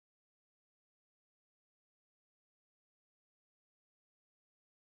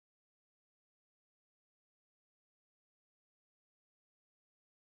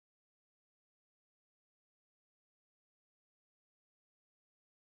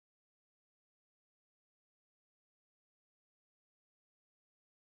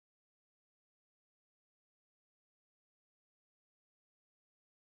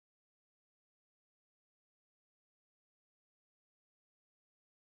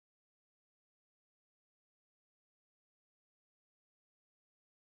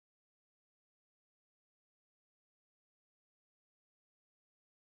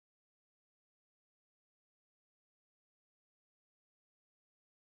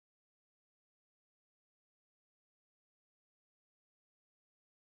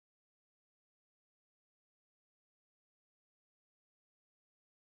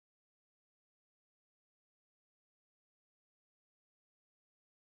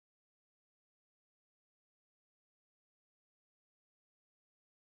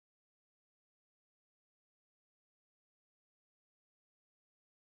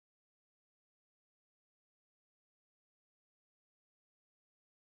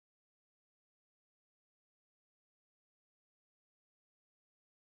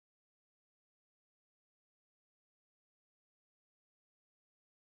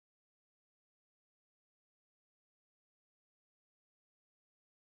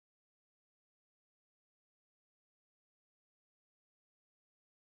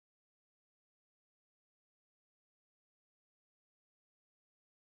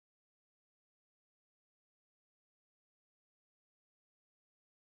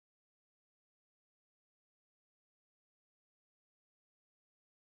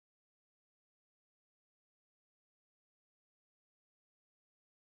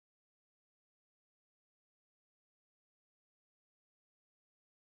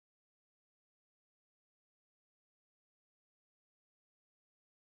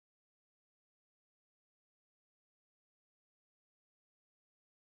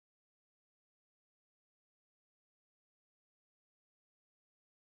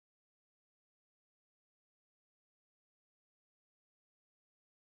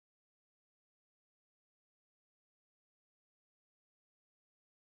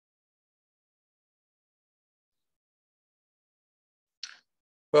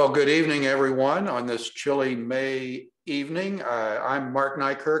Well, good evening, everyone, on this chilly May evening. I'm Mark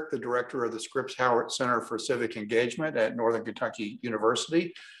Nykirk, the director of the Scripps Howard Center for Civic Engagement at Northern Kentucky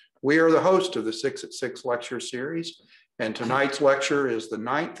University. We are the host of the 6 at 6 lecture series, and tonight's lecture is the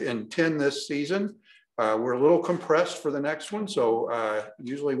 9th in 10 this season. We're a little compressed for the next one, so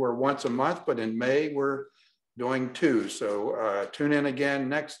usually we're once a month, but in May we're doing 2. So tune in again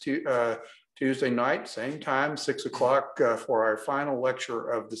next Tuesday night, same time, 6 o'clock for our final lecture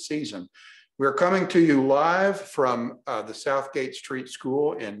of the season. We're coming to you live from the Southgate Street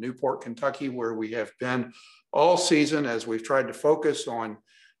School in Newport, Kentucky, where we have been all season as we've tried to focus on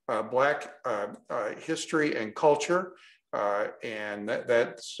Black history and culture. And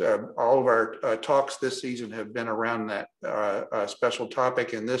that's all of our talks this season have been around that special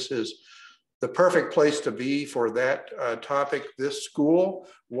topic. And this is the perfect place to be for that topic. This school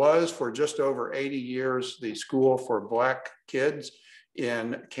was for just over 80 years the school for Black kids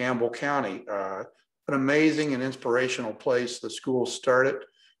in Campbell County. An amazing and inspirational place. The school started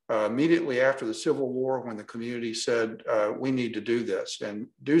immediately after the Civil War, when the community said, we need to do this, and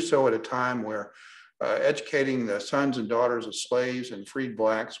do so at a time where educating the sons and daughters of slaves and freed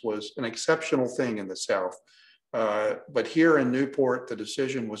Blacks was an exceptional thing in the South. But here in Newport, the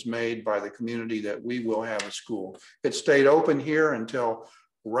decision was made by the community that we will have a school. It stayed open here until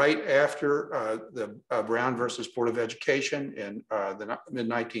right after the Brown versus Board of Education in the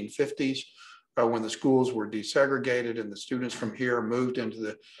mid-1950s, when the schools were desegregated and the students from here moved into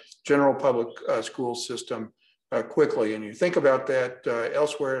the general public school system quickly. And you think about that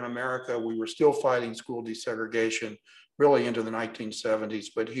elsewhere in America, we were still fighting school desegregation really into the 1970s,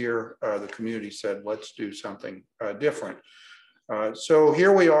 but here the community said, let's do something different. So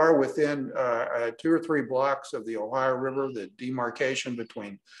here we are within 2 or 3 blocks of the Ohio River, the demarcation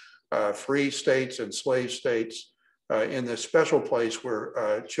between free states and slave states, in this special place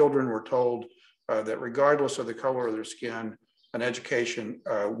where children were told that regardless of the color of their skin, an education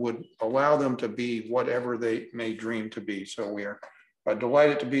would allow them to be whatever they may dream to be. So we are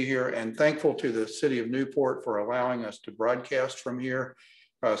delighted to be here and thankful to the city of Newport for allowing us to broadcast from here.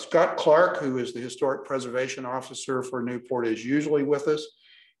 Scott Clark, who is the Historic Preservation Officer for Newport, is usually with us.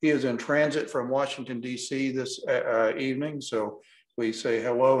 He is in transit from Washington, D.C. this evening. So we say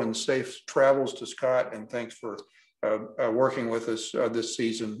hello and safe travels to Scott, and thanks for working with us this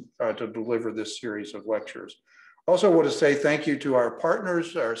season to deliver this series of lectures. Also want to say thank you to our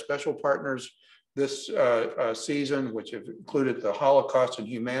partners, our special partners this season, which have included the Holocaust and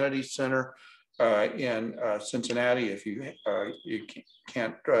Humanities Center in Cincinnati. If you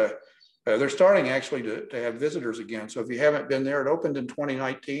can't, they're starting actually to have visitors again. So if you haven't been there, it opened in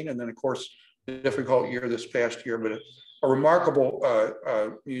 2019, and then of course, a difficult year this past year, but a remarkable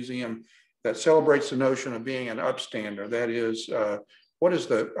museum that celebrates the notion of being an upstander. That is, what is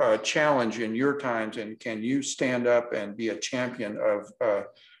the challenge in your times, and can you stand up and be a champion of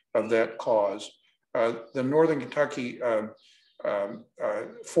that cause? The Northern Kentucky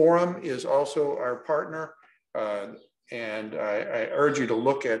Forum is also our partner, and I urge you to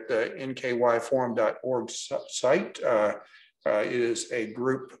look at the nkyforum.org site. It is a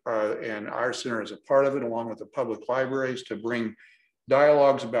group, and our center is a part of it, along with the public libraries, to bring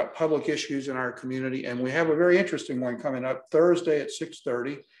dialogues about public issues in our community. And we have a very interesting one coming up Thursday at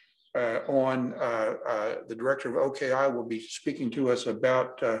 6:30 on the director of OKI will be speaking to us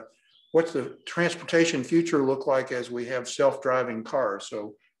about what's the transportation future look like as we have self-driving cars.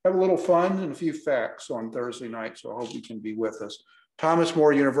 So have a little fun and a few facts on Thursday night. So I hope you can be with us. Thomas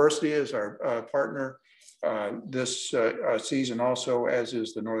More University is our partner this season also, as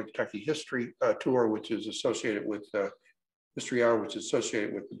is the Northern Kentucky History Tour, which is associated with History Hour, which is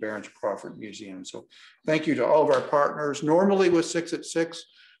associated with the Barringer Crawford Museum. So thank you to all of our partners. Normally with 6 at 6,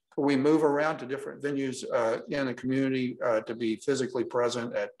 we move around to different venues in the community to be physically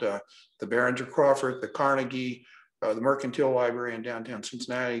present at the Barringer Crawford, the Carnegie, the Mercantile Library in downtown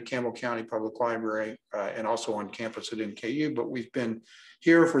Cincinnati, Campbell County Public Library, and also on campus at NKU. But we've been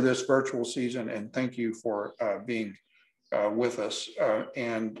here for this virtual season, and thank you for being with us.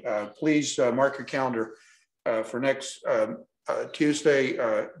 And please mark your calendar for next Tuesday.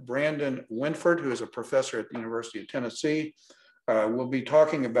 Brandon Winford, who is a professor at the University of Tennessee, we'll be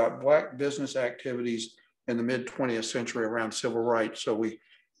talking about Black business activities in the mid-20th century around civil rights. So we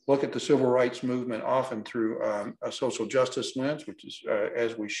look at the civil rights movement often through a social justice lens, which is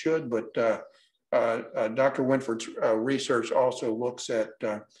as we should, but Dr. Winford's research also looks at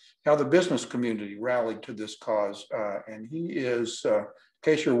how the business community rallied to this cause. And he is, in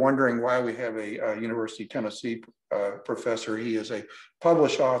case you're wondering why we have a University of Tennessee professor, he is a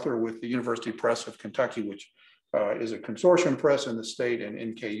published author with the University Press of Kentucky, which is a consortium press in the state, and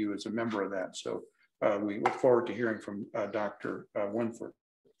NKU is a member of that. So we look forward to hearing from Dr. Winford.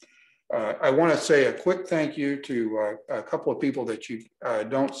 I want to say a quick thank you to a couple of people that you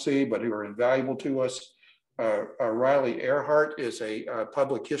don't see, but who are invaluable to us. Riley Earhart is a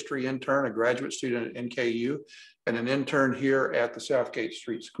public history intern, a graduate student at NKU, and an intern here at the Southgate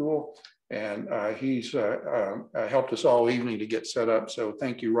Street School. And he's helped us all evening to get set up. So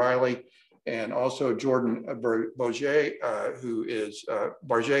thank you, Riley. And also Jordan Barget, who is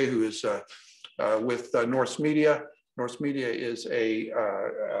with Norse Media. Norse Media is a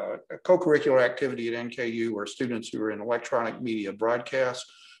co-curricular activity at NKU where students who are in electronic media broadcast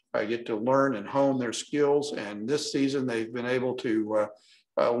get to learn and hone their skills. And this season, they've been able to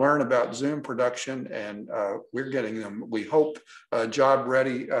learn about Zoom production, and we're getting them, we hope, job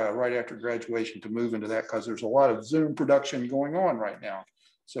ready right after graduation to move into that, because there's a lot of Zoom production going on right now.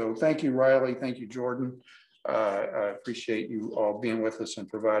 So thank you, Riley. Thank you, Jordan. I appreciate you all being with us and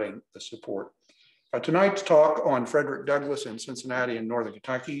providing the support. Tonight's talk on Frederick Douglass in Cincinnati and Northern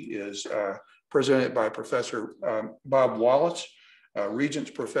Kentucky is presented by Professor Bob Wallace,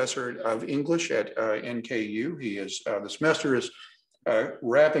 Regents Professor of English at NKU. He is, the semester is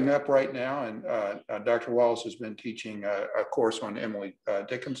wrapping up right now, and Dr. Wallace has been teaching a course on Emily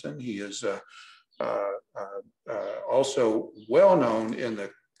Dickinson. He is also well known in the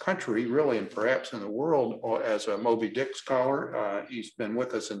country, really, and perhaps in the world, as a Moby Dick scholar. He's been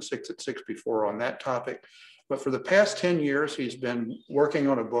with us in 6 at 6 before on that topic. But for the past 10 years, he's been working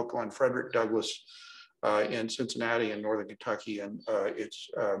on a book on Frederick Douglass in Cincinnati and Northern Kentucky. And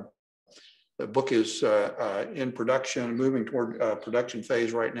the book is in production, moving toward production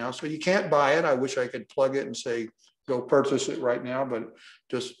phase right now. So you can't buy it. I wish I could plug it and say, go purchase it right now, but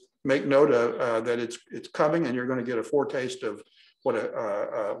just make note of that it's coming, and you're going to get a foretaste of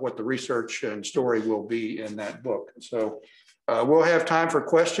what the research and story will be in that book. So we'll have time for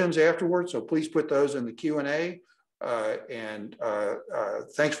questions afterwards, so please put those in the Q&A.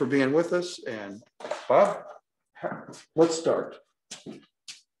 Thanks for being with us. And Bob, let's start.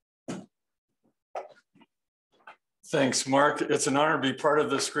 Thanks, Mark. It's an honor to be part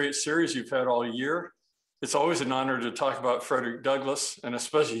of this great series you've had all year. It's always an honor to talk about Frederick Douglass, and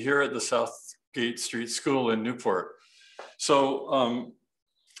especially here at the Southgate Street School in Newport. So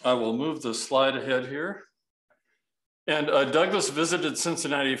I will move the slide ahead here. And Douglass visited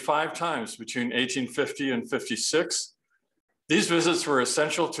Cincinnati 5 times between 1850 and 56. These visits were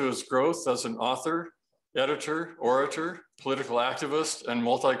essential to his growth as an author, editor, orator, political activist, and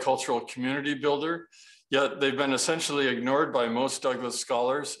multicultural community builder, yet they've been essentially ignored by most Douglass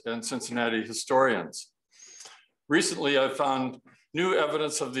scholars and Cincinnati historians. Recently, I've found new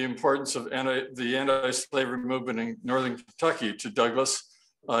evidence of the importance of the anti-slavery movement in Northern Kentucky to Douglass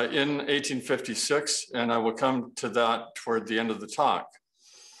in 1856, and I will come to that toward the end of the talk.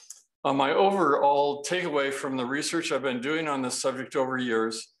 My overall takeaway from the research I've been doing on this subject over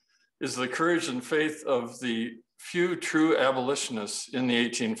years is the courage and faith of the few true abolitionists in the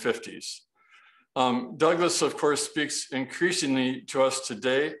 1850s. Douglass, of course, speaks increasingly to us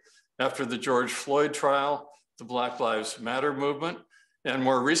today after the George Floyd trial, the Black Lives Matter movement, and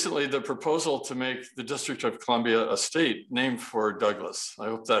more recently, the proposal to make the District of Columbia a state named for Douglass. I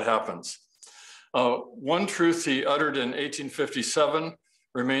hope that happens. One truth he uttered in 1857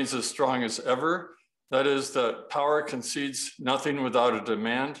 remains as strong as ever. That is that power concedes nothing without a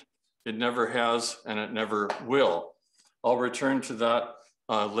demand. It never has, and it never will. I'll return to that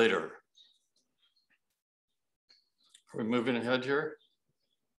later. Are we moving ahead here?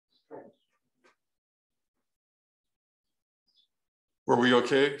 Were we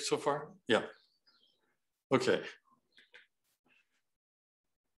okay so far? Yeah. Okay.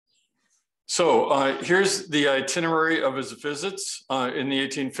 So here's the itinerary of his visits in the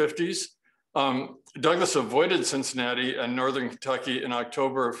 1850s. Douglass avoided Cincinnati and Northern Kentucky in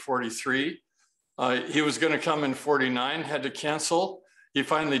October of 43. He was going to come in 49, had to cancel. He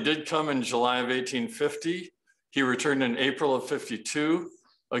finally did come in July of 1850. He returned in April of 52,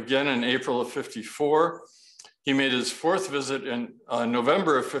 again in April of 54. He made his 4th visit in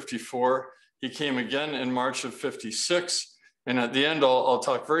November of 54. He came again in March of 56. And at the end, I'll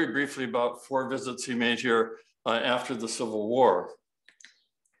talk very briefly about 4 visits he made here after the Civil War.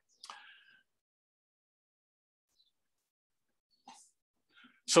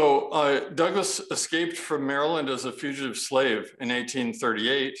 So Douglass escaped from Maryland as a fugitive slave in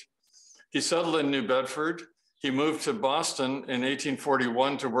 1838. He settled in New Bedford. He moved to Boston in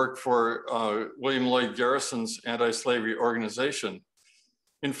 1841 to work for William Lloyd Garrison's anti-slavery organization.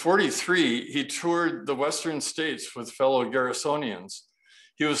 In 43, he toured the Western states with fellow Garrisonians.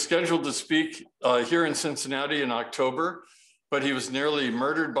 He was scheduled to speak here in Cincinnati in October, but he was nearly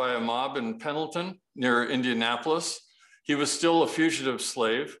murdered by a mob in Pendleton near Indianapolis. He was still a fugitive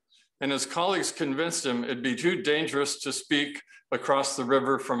slave, and his colleagues convinced him it'd be too dangerous to speak across the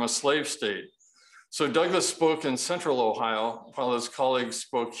river from a slave state. So Douglass spoke in central Ohio while his colleagues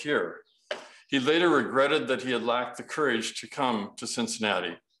spoke here. He later regretted that he had lacked the courage to come to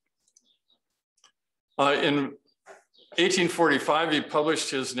Cincinnati. In 1845, he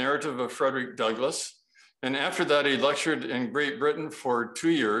published his narrative of Frederick Douglass. And after that, he lectured in Great Britain for 2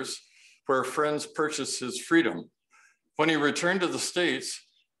 years, where friends purchased his freedom. When he returned to the States,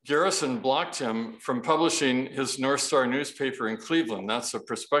 Garrison blocked him from publishing his North Star newspaper in Cleveland. That's a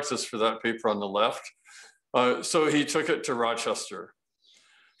prospectus for that paper on the left. So he took it to Rochester.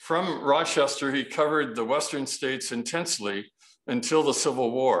 From Rochester, he covered the Western states intensely until the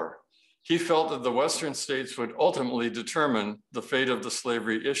Civil War. He felt that the Western states would ultimately determine the fate of the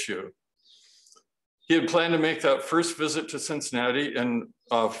slavery issue. He had planned to make that first visit to Cincinnati in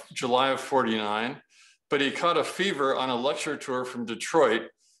July of '49, but he caught a fever on a lecture tour from Detroit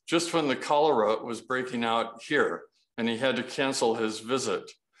just when the cholera was breaking out here, and he had to cancel his visit.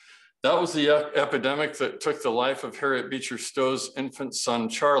 That was the epidemic that took the life of Harriet Beecher Stowe's infant son,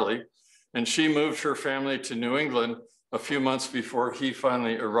 Charlie, and she moved her family to New England a few months before he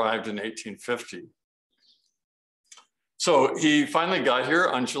finally arrived in 1850. So he finally got here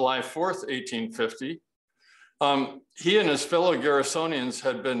on July 4th, 1850. He and his fellow Garrisonians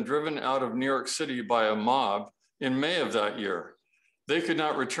had been driven out of New York City by a mob in May of that year. They could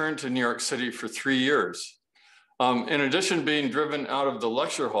not return to New York City for 3 years. In addition to being driven out of the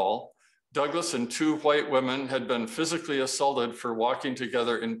lecture hall, Douglass and 2 white women had been physically assaulted for walking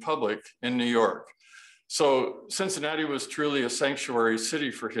together in public in New York. So Cincinnati was truly a sanctuary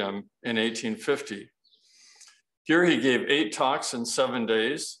city for him in 1850. Here he gave 8 talks in 7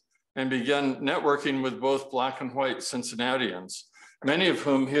 days and began networking with both Black and white Cincinnatians, many of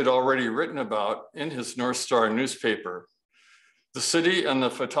whom he had already written about in his North Star newspaper. The city and the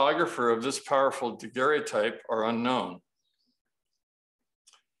photographer of this powerful daguerreotype are unknown.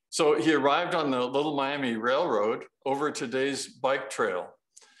 So he arrived on the Little Miami Railroad over today's bike trail.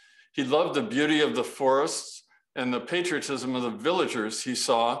 He loved the beauty of the forests and the patriotism of the villagers he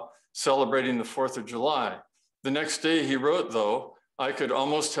saw celebrating the 4th of July. The next day he wrote, though, I could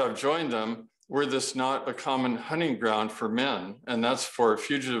almost have joined them were this not a common hunting ground for men, and that's for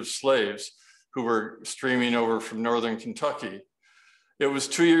fugitive slaves who were streaming over from northern Kentucky. It was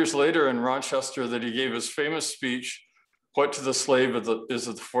 2 years later in Rochester that he gave his famous speech, What to the Slave is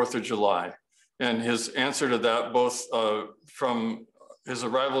the 4th of July? And his answer to that, both from his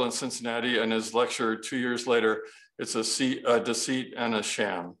arrival in Cincinnati and his lecture 2 years later, it's a deceit and a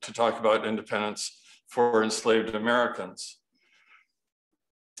sham to talk about independence for enslaved Americans.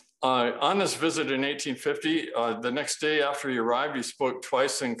 On this visit in 1850, the next day after he arrived, he spoke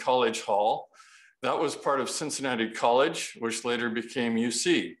twice in College Hall. That was part of Cincinnati College, which later became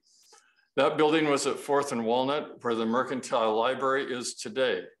UC. That building was at 4th and Walnut, where the Mercantile Library is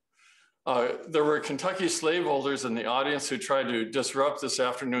today. There were Kentucky slaveholders in the audience who tried to disrupt this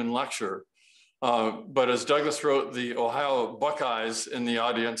afternoon lecture. But as Douglass wrote, the Ohio Buckeyes in the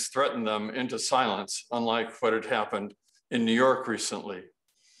audience threatened them into silence, unlike what had happened in New York recently.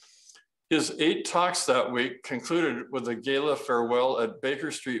 His 8 talks that week concluded with a gala farewell at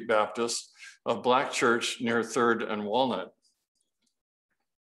Baker Street Baptist, a Black church near 3rd and Walnut.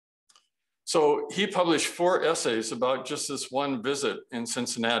 So he published 4 essays about just this one visit in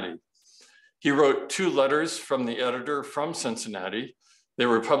Cincinnati. He wrote 2 letters from the editor from Cincinnati. They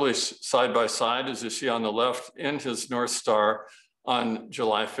were published side by side, as you see on the left, in his North Star on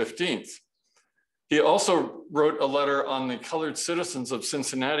July 15th. He also wrote a letter on the colored citizens of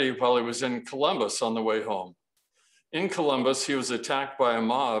Cincinnati while he was in Columbus on the way home. In Columbus, he was attacked by a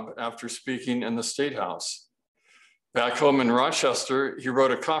mob after speaking in the State House. Back home in Rochester, he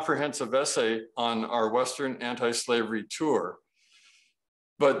wrote a comprehensive essay on our Western anti-slavery tour.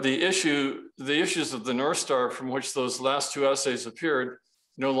 But the issues of the North Star from which those last 2 essays appeared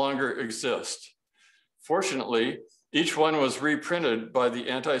no longer exist. Fortunately, each one was reprinted by the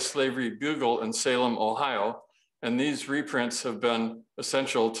Anti-Slavery Bugle in Salem, Ohio, and these reprints have been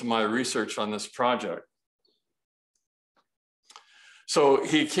essential to my research on this project. So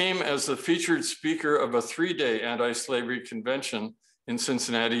he came as the featured speaker of a 3-day anti-slavery convention in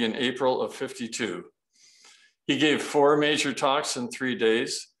Cincinnati in April of '52. He gave 4 major talks in 3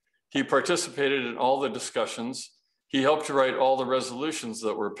 days. He participated in all the discussions. He helped to write all the resolutions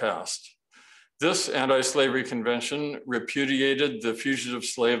that were passed. This anti-slavery convention repudiated the Fugitive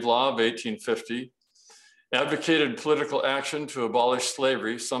Slave Law of 1850. advocated political action to abolish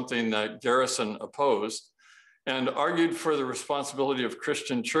slavery, something that Garrison opposed, and argued for the responsibility of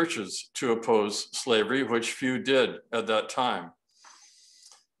Christian churches to oppose slavery, which few did at that time.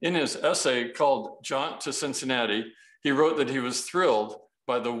 In his essay called Jaunt to Cincinnati, he wrote that he was thrilled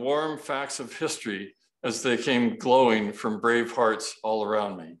by the warm facts of history as they came glowing from brave hearts all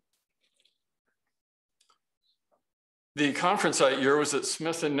around me. The conference that year was at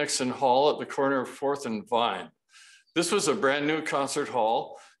Smith and Nixon Hall at the corner of 4th and Vine. This was a brand new concert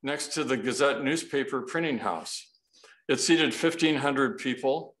hall next to the Gazette newspaper printing house. It seated 1,500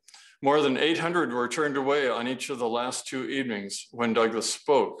 people. More than 800 were turned away on each of the last 2 evenings when Douglass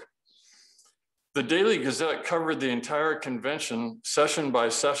spoke. The Daily Gazette covered the entire convention, session by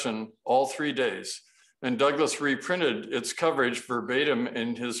session, all 3 days, and Douglass reprinted its coverage verbatim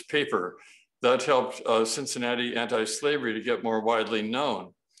in his paper. That helped Cincinnati Antislavery to get more widely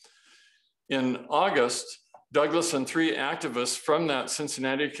known. In August, Douglass and 3 activists from that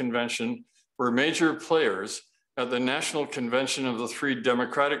Cincinnati convention were major players at the National Convention of the Free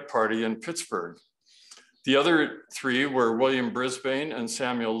Democratic Party in Pittsburgh. The other 3 were William Brisbane and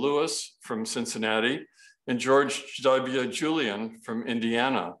Samuel Lewis from Cincinnati and George W. Julian from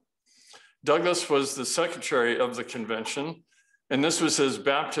Indiana. Douglass was the secretary of the convention, and this was his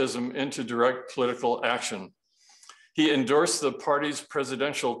baptism into direct political action. He endorsed the party's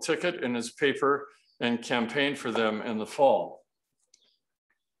presidential ticket in his paper and campaigned for them in the fall.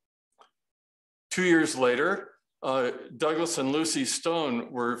 2 years later, Douglass and Lucy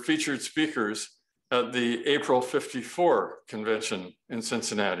Stone were featured speakers at the April '54 convention in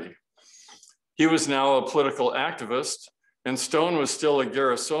Cincinnati. He was now a political activist, and Stone was still a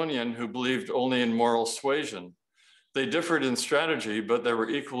Garrisonian who believed only in moral suasion. They differed in strategy, but they were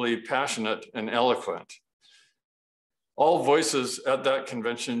equally passionate and eloquent. All voices at that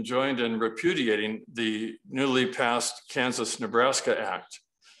convention joined in repudiating the newly passed Kansas-Nebraska Act.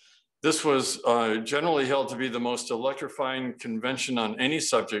 This was generally held to be the most electrifying convention on any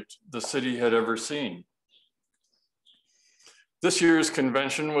subject the city had ever seen. This year's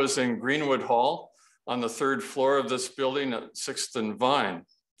convention was in Greenwood Hall on the 3rd floor of this building at 6th and Vine.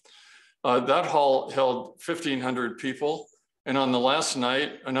 That hall held 1,500 people, and on the last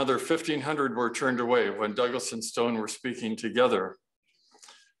night, another 1,500 were turned away when Douglass and Stone were speaking together.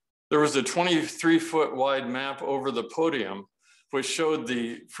 There was a 23-foot wide map over the podium, which showed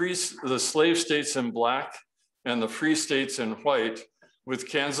the slave states in black and the free states in white, with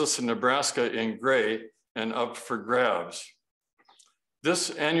Kansas and Nebraska in gray and up for grabs. This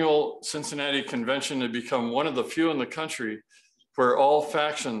annual Cincinnati convention had become one of the few in the country where all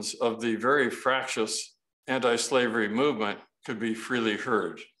factions of the very fractious anti-slavery movement could be freely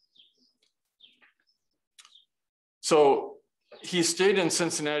heard. So he stayed in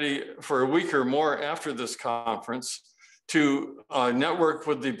Cincinnati for a week or more after this conference to network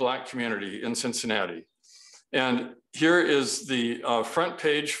with the Black community in Cincinnati. And here is the front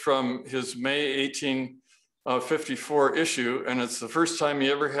page from his May 1854 issue, and it's the first time he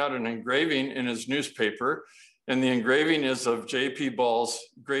ever had an engraving in his newspaper, and the engraving is of J.P. Ball's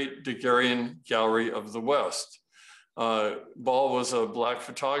Great Daguerrean Gallery of the West. Ball was a Black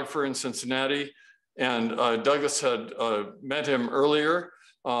photographer in Cincinnati, and Douglass had met him earlier,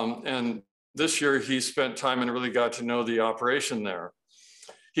 and this year, he spent time and really got to know the operation there.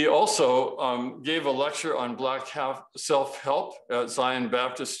 He also gave a lecture on Black self-help at Zion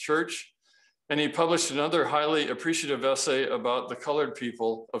Baptist Church, and he published another highly appreciative essay about the colored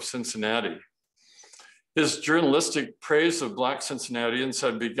people of Cincinnati. His journalistic praise of Black Cincinnatians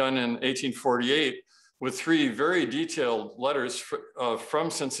had begun in 1848 with 3 very detailed letters from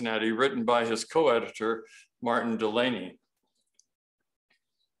Cincinnati written by his co-editor, Martin Delaney.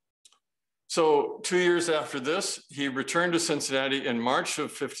 So 2 years after this, he returned to Cincinnati in March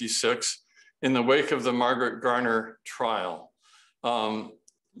of '56 in the wake of the Margaret Garner trial.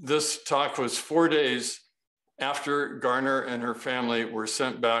 This talk was 4 days after Garner and her family were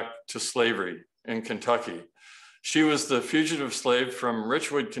sent back to slavery in Kentucky. She was the fugitive slave from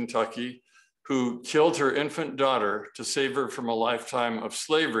Richwood, Kentucky, who killed her infant daughter to save her from a lifetime of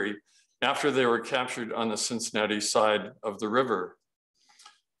slavery after they were captured on the Cincinnati side of the river.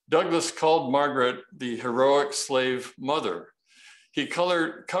 Douglass called Margaret the heroic slave mother. He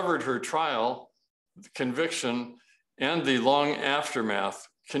covered her trial, conviction, and the long aftermath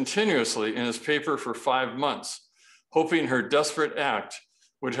continuously in his paper for 5 months, hoping her desperate act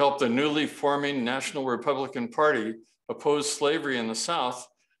would help the newly forming National Republican Party oppose slavery in the South,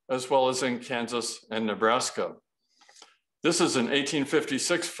 as well as in Kansas and Nebraska. This is an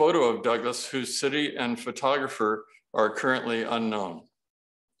 1856 photo of Douglass, whose city and photographer are currently unknown.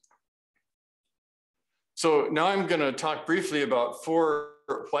 So now I'm going to talk briefly about 4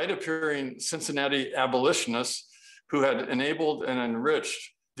 white-appearing Cincinnati abolitionists who had enabled and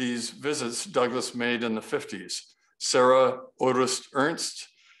enriched these visits Douglass made in the 50s. Sarah Otis Ernst,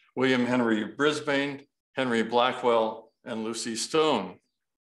 William Henry Brisbane, Henry Blackwell, and Lucy Stone.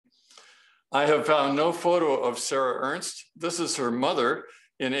 I have found no photo of Sarah Ernst. This is her mother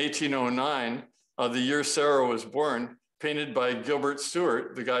in 1809, the year Sarah was born, painted by Gilbert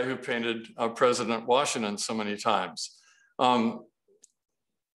Stuart, the guy who painted President Washington so many times.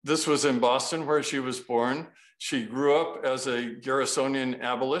 This was in Boston where she was born. She grew up as a Garrisonian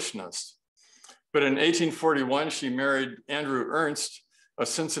abolitionist. But in 1841, she married Andrew Ernst, a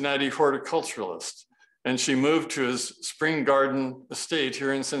Cincinnati horticulturalist, and she moved to his Spring Garden estate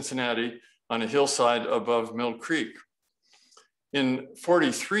here in Cincinnati on a hillside above Mill Creek. In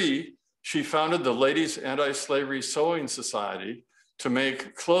 43, she founded the Ladies Anti-Slavery Sewing Society to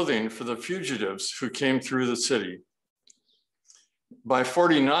make clothing for the fugitives who came through the city. By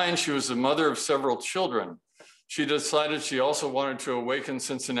 49, she was the mother of several children. She decided she also wanted to awaken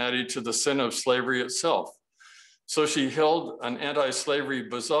Cincinnati to the sin of slavery itself. So she held an anti-slavery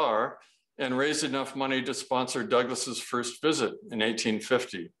bazaar and raised enough money to sponsor Douglass's first visit in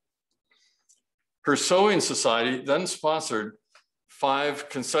 1850. Her sewing society then sponsored 5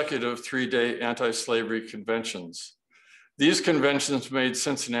 consecutive 3-day anti-slavery conventions. These conventions made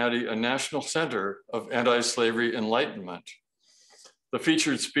Cincinnati a national center of anti-slavery enlightenment. The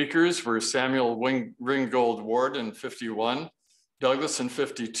featured speakers were Samuel Ringgold Ward in 51, Douglass in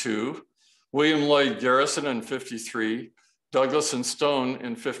 52, William Lloyd Garrison in 53, Douglass and Stone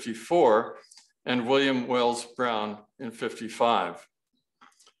in 54, and William Wells Brown in 55.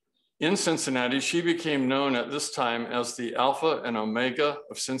 In Cincinnati, she became known at this time as the Alpha and Omega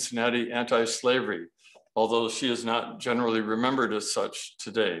of Cincinnati anti-slavery, although she is not generally remembered as such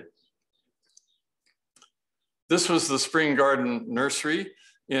today. This was the Spring Garden Nursery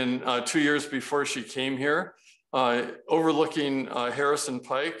in 2 years before she came here, overlooking Harrison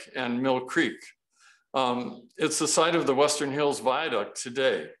Pike and Mill Creek. It's the site of the Western Hills Viaduct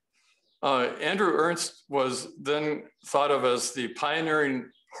today. Andrew Ernst was then thought of as the pioneering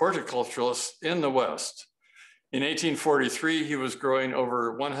horticulturalist in the West. In 1843, he was growing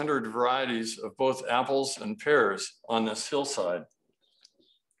over 100 varieties of both apples and pears on this hillside.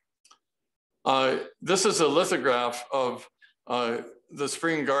 This is a lithograph of the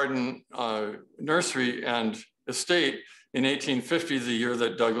Spring Garden Nursery and Estate in 1850, the year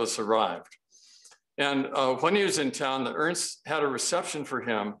that Douglass arrived. And when he was in town, the Ernsts had a reception for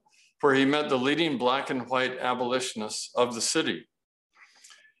him where he met the leading Black and white abolitionists of the city.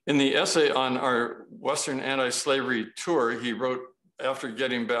 In the essay on our Western anti-slavery tour he wrote after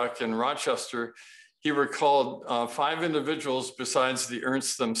getting back in Rochester, he recalled 5 individuals besides the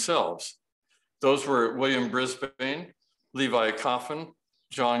Ernsts themselves. Those were William Brisbane, Levi Coffin,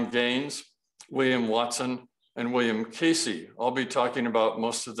 John Gaines, William Watson, and William Casey. I'll be talking about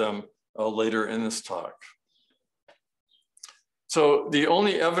most of them later in this talk. So the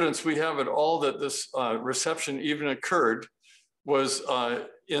only evidence we have at all that this reception even occurred was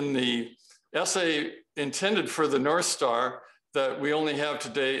in the essay intended for the North Star that we only have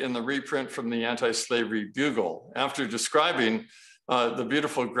today in the reprint from the Anti-Slavery Bugle. After describing the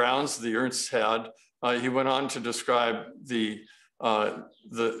beautiful grounds the Ernsts had, he went on to describe the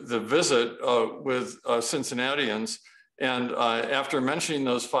visit with Cincinnatians. And after mentioning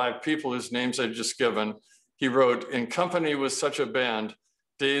those 5 people whose names I'd just given, he wrote, "In company with such a band,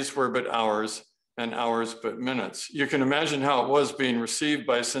 days were but hours and hours but minutes." You can imagine how it was being received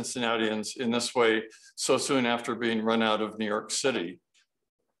by Cincinnatians in this way so soon after being run out of New York City.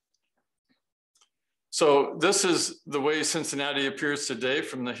 So this is the way Cincinnati appears today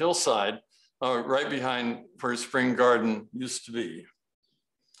from the hillside, right behind where Spring Garden used to be.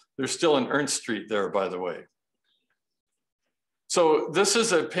 There's still an Ernst Street there, by the way. So this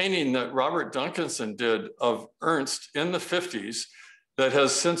is a painting that Robert Duncanson did of Ernst in the 50s that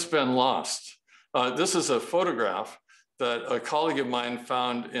has since been lost. This is a photograph that a colleague of mine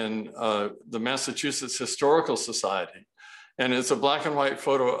found in the Massachusetts Historical Society. And it's a black and white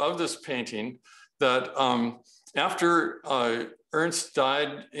photo of this painting that after Ernst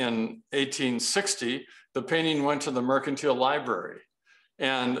died in 1860, the painting went to the Mercantile Library.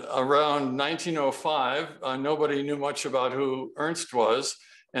 And around 1905, nobody knew much about who Ernst was,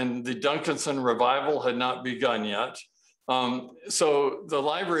 and the Duncanson revival had not begun yet. So the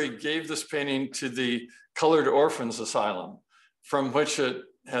library gave this painting to the Colored Orphans Asylum, from which it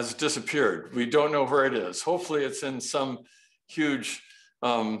has disappeared. We don't know where it is. Hopefully it's in some huge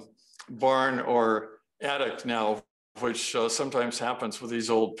barn or attic now, which sometimes happens with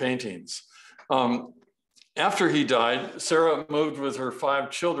these old paintings. After he died, Sarah moved with her 5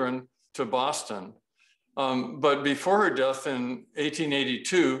 children to Boston. But before her death in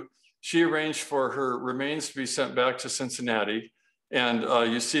 1882, she arranged for her remains to be sent back to Cincinnati. And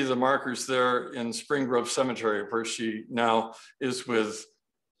you see the markers there in Spring Grove Cemetery, where she now is with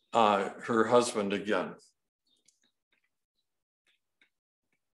her husband again.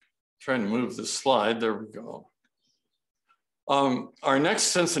 Trying to move the slide, there we go. Our next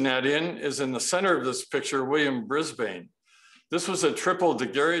Cincinnatian is in the center of this picture, William Brisbane. This was a triple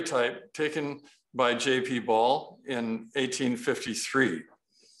daguerreotype taken by J.P. Ball in 1853.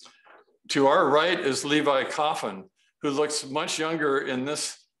 To our right is Levi Coffin, who looks much younger in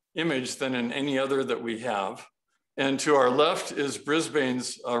this image than in any other that we have. And to our left is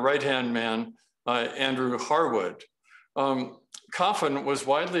Brisbane's right-hand man, Andrew Harwood. Coffin was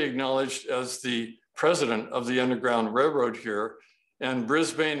widely acknowledged as the president of the Underground Railroad here, and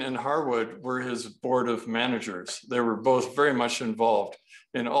Brisbane and Harwood were his board of managers. They were both very much involved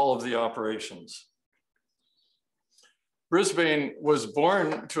in all of the operations. Brisbane was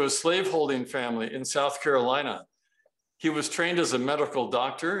born to a slaveholding family in South Carolina. He was trained as a medical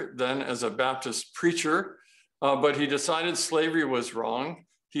doctor, then as a Baptist preacher, but he decided slavery was wrong.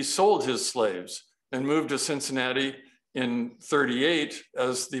 He sold his slaves and moved to Cincinnati in 1938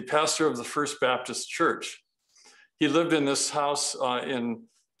 as the pastor of the First Baptist Church. He lived in this house in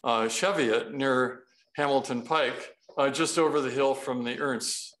Cheviot near Hamilton Pike, just over the hill from the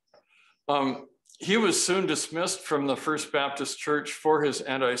Ernsts. He was soon dismissed from the First Baptist Church for his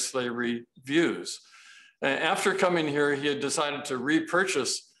anti-slavery views. After coming here, he had decided to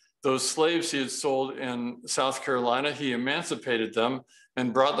repurchase those slaves he had sold in South Carolina. He emancipated them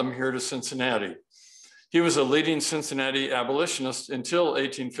and brought them here to Cincinnati. He was a leading Cincinnati abolitionist until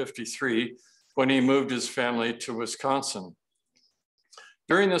 1853, when he moved his family to Wisconsin.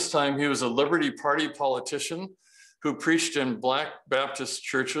 During this time, he was a Liberty Party politician who preached in Black Baptist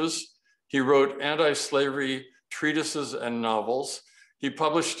churches. He wrote anti-slavery treatises and novels. He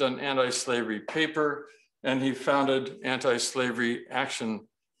published an anti-slavery paper, and he founded anti-slavery action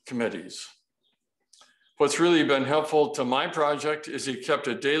committees. What's really been helpful to my project is he kept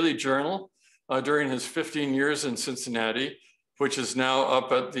a daily journal during his 15 years in Cincinnati, which is now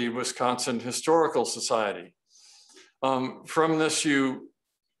up at the Wisconsin Historical Society. From this, you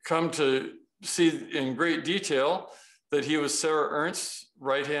come to see in great detail that he was Sarah Ernst's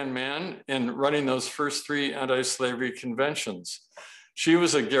right-hand man in running those first 3 anti-slavery conventions. She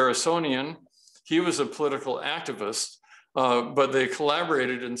was a Garrisonian, he was a political activist, but they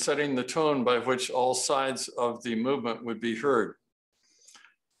collaborated in setting the tone by which all sides of the movement would be heard.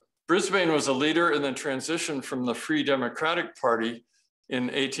 Brisbane was a leader in the transition from the Free Democratic Party in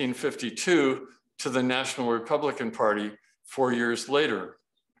 1852 to the National Republican Party 4 years later.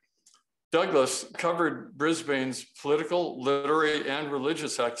 Douglass covered Brisbane's political, literary, and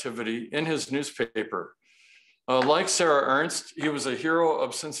religious activity in his newspaper. Like Sarah Ernst, he was a hero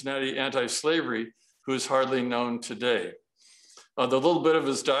of Cincinnati anti-slavery who is hardly known today. The little bit of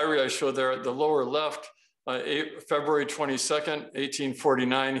his diary I show there at the lower left, February 22nd,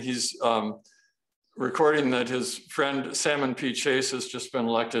 1849, he's recording that his friend Salmon P. Chase has just been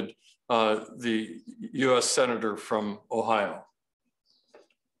elected the US Senator from Ohio.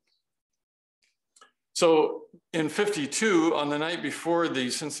 So in 52, on the night before the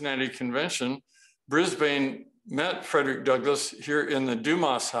Cincinnati Convention, Brisbane met Frederick Douglass here in the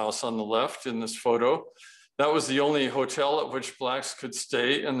Dumas house on the left in this photo. That was the only hotel at which Blacks could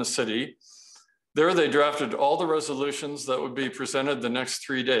stay in the city. There they drafted all the resolutions that would be presented the next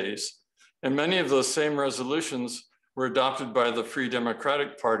 3 days. And many of those same resolutions were adopted by the Free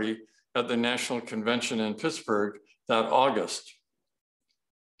Democratic Party at the National Convention in Pittsburgh that August.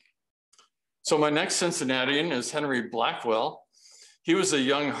 So my next Cincinnatian is Henry Blackwell. He was a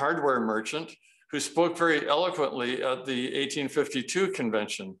young hardware merchant who spoke very eloquently at the 1852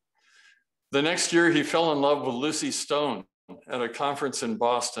 convention. The next year, he fell in love with Lucy Stone at a conference in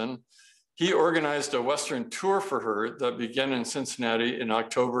Boston. He organized a Western tour for her that began in Cincinnati in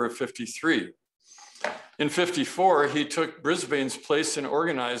October of 53. In 54, he took Brisbane's place in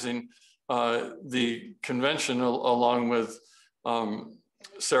organizing the convention along with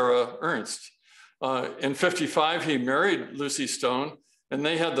Sarah Ernst. In 55, he married Lucy Stone, and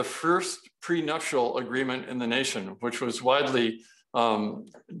they had the first prenuptial agreement in the nation, which was widely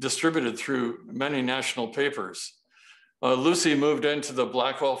distributed through many national papers. Lucy moved into the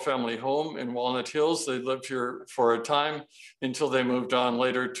Blackwell family home in Walnut Hills. They lived here for a time until they moved on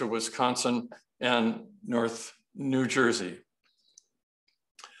later to Wisconsin and North New Jersey.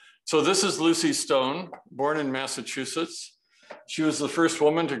 So this is Lucy Stone, born in Massachusetts. She was the first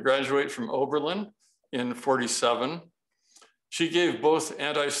woman to graduate from Oberlin in 47. She gave both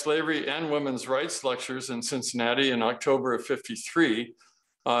anti-slavery and women's rights lectures in Cincinnati in October of 53.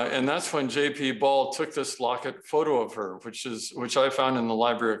 And that's when J.P. Ball took this locket photo of her, which I found in the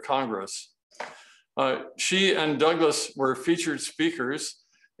Library of Congress. She and Douglass were featured speakers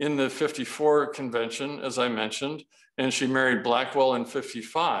in the 54 convention, as I mentioned, and she married Blackwell in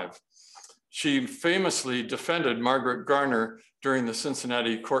 55. She famously defended Margaret Garner during the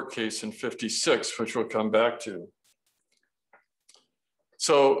Cincinnati court case in 56, which we'll come back to.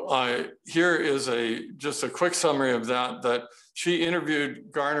 So here is just a quick summary of that she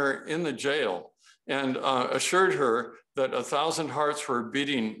interviewed Garner in the jail and assured her that 1,000 hearts were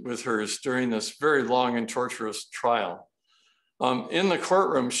beating with hers during this very long and torturous trial. In the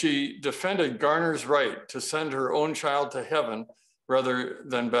courtroom, she defended Garner's right to send her own child to heaven rather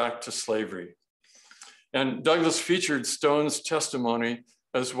than back to slavery. And Douglass featured Stone's testimony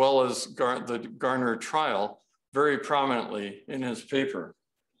as well as the Garner trial very prominently in his paper.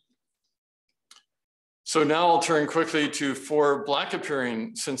 So now I'll turn quickly to 4 Black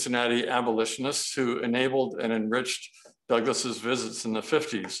appearing Cincinnati abolitionists who enabled and enriched Douglass's visits in the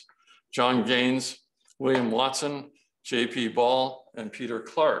 50s: John Gaines, William Watson, J.P. Ball, and Peter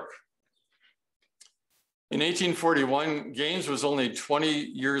Clark. In 1841, Gaines was only 20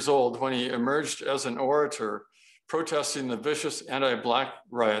 years old when he emerged as an orator protesting the vicious anti-Black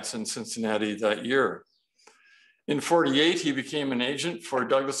riots in Cincinnati that year. In 48, he became an agent for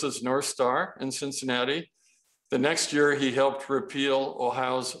Douglass's North Star in Cincinnati. The next year, he helped repeal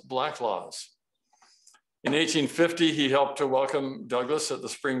Ohio's Black laws. In 1850, he helped to welcome Douglass at the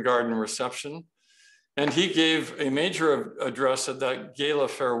Spring Garden reception, and he gave a major address at that gala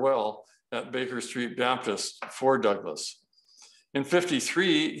farewell at Baker Street Baptist for Douglass. In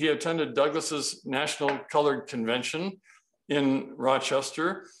 53, he attended Douglass's National Colored Convention in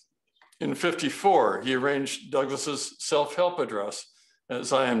Rochester. In 54, he arranged Douglass's self-help address at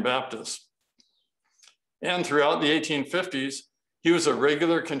Zion Baptist. And throughout the 1850s, he was a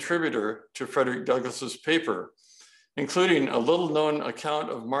regular contributor to Frederick Douglass's paper, including a little-known account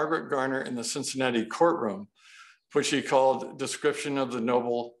of Margaret Garner in the Cincinnati courtroom, which he called Description of the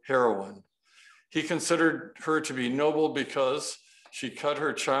Noble Heroine. He considered her to be noble because she cut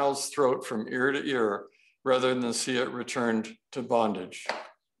her child's throat from ear to ear rather than see it returned to bondage.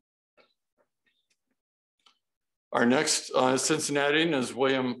 Our next Cincinnatian is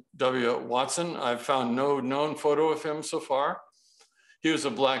William W. Watson. I've found no known photo of him so far. He was a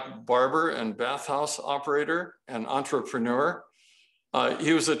Black barber and bathhouse operator and entrepreneur.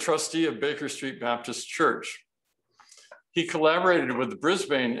 He was a trustee of Baker Street Baptist Church. He collaborated with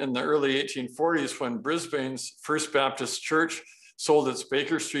Brisbane in the early 1840s when Brisbane's First Baptist Church sold its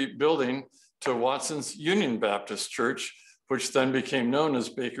Baker Street building to Watson's Union Baptist Church, which then became known as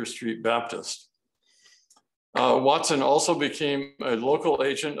Baker Street Baptist. Watson also became a local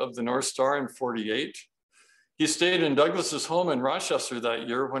agent of the North Star in 48. He stayed in Douglass's home in Rochester that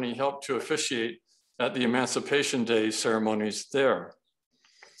year when he helped to officiate at the Emancipation Day ceremonies there.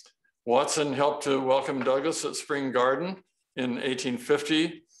 Watson helped to welcome Douglass at Spring Garden in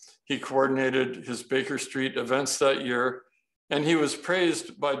 1850. He coordinated his Baker Street events that year, and he was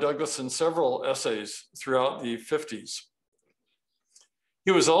praised by Douglass in several essays throughout the 50s.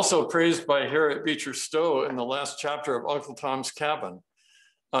 He was also praised by Harriet Beecher Stowe in the last chapter of Uncle Tom's Cabin.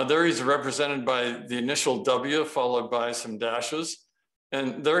 There he's represented by the initial W followed by some dashes.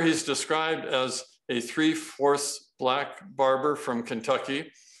 And there he's described as a 3/4 Black barber from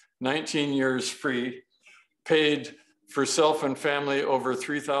Kentucky, 19 years free, paid for self and family over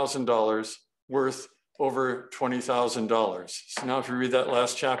 $3,000, worth over $20,000. So now if you read that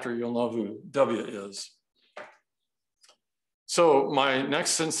last chapter, you'll know who W is. So my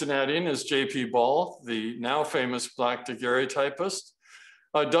next Cincinnatian is J.P. Ball, the now famous Black daguerreotypist.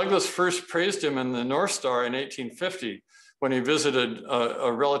 Douglass first praised him in the North Star in 1850 when he visited a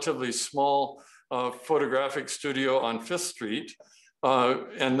relatively small photographic studio on 5th Street.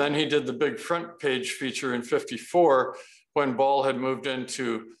 And then he did the big front page feature in 54 when Ball had moved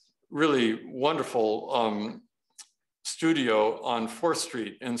into really wonderful studio on 4th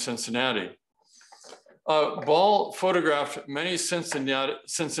Street in Cincinnati. Ball photographed many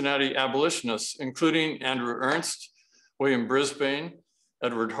Cincinnati abolitionists, including Andrew Ernst, William Brisbane,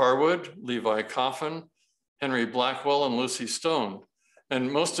 Edward Harwood, Levi Coffin, Henry Blackwell, and Lucy Stone.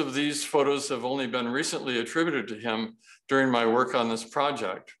 And most of these photos have only been recently attributed to him during my work on this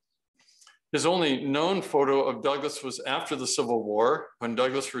project. His only known photo of Douglass was after the Civil War, when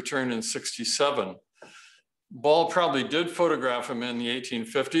Douglass returned in '67. Ball probably did photograph him in the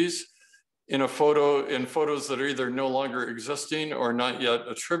 1850s in photos that are either no longer existing or not yet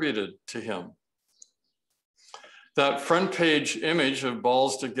attributed to him. That front page image of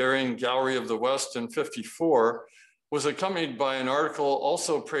Ball's Daguerrean Gallery of the West in '54 was accompanied by an article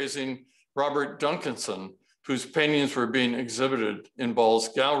also praising Robert Duncanson, whose paintings were being exhibited in Ball's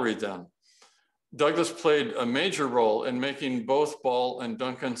gallery then. Douglass played a major role in making both Ball and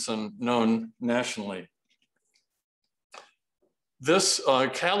Duncanson known nationally. This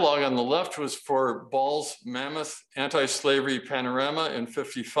catalog on the left was for Ball's mammoth anti-slavery panorama in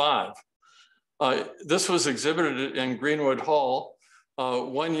 '55. This was exhibited in Greenwood Hall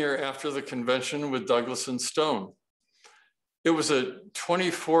 1 year after the convention with Douglass and Stone. It was a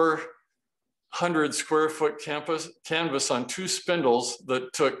 2,400 square foot canvas on 2 spindles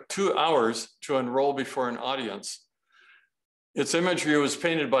that took 2 hours to unroll before an audience. Its imagery was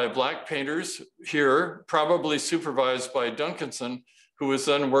painted by black painters here, probably supervised by Duncanson, who was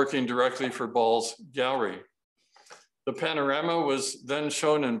then working directly for Ball's gallery. The panorama was then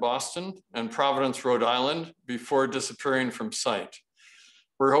shown in Boston and Providence, Rhode Island, before disappearing from sight.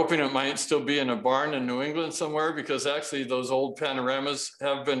 We're hoping it might still be in a barn in New England somewhere, because actually those old panoramas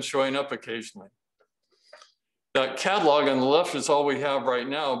have been showing up occasionally. That catalog on the left is all we have right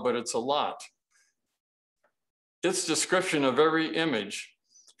now, but it's a lot. Its description of every image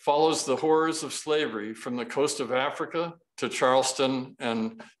follows the horrors of slavery from the coast of Africa to Charleston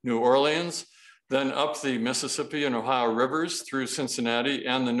and New Orleans, then up the Mississippi and Ohio rivers through Cincinnati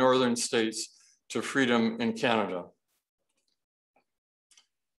and the northern states to freedom in Canada.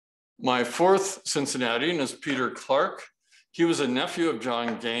 My 4th Cincinnatian is Peter Clark. He was a nephew of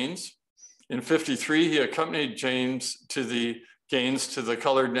John Gaines. In '53, he accompanied Gaines to the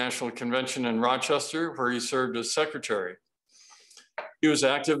Colored National Convention in Rochester, where he served as secretary. He was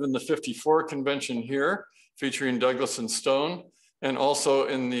active in the '54 convention here, featuring Douglass and Stone, and also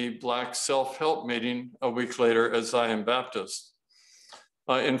in the Black Self-Help meeting a week later at Zion Baptist.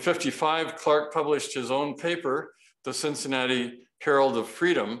 In '55, Clark published his own paper, the Cincinnati Herald of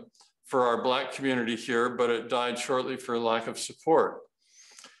Freedom, for our Black community here, but it died shortly for lack of support.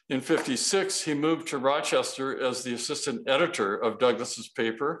 In '56, he moved to Rochester as the assistant editor of Douglass's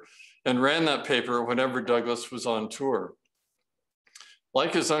paper and ran that paper whenever Douglass was on tour.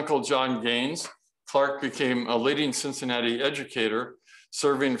 Like his uncle John Gaines, Clark became a leading Cincinnati educator,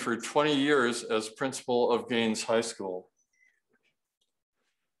 serving for 20 years as principal of Gaines High School.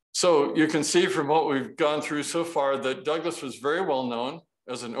 So you can see from what we've gone through so far that Douglass was very well known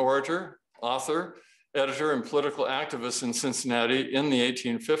as an orator, author, editor, and political activist in Cincinnati in the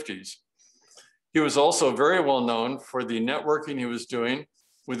 1850s. He was also very well known for the networking he was doing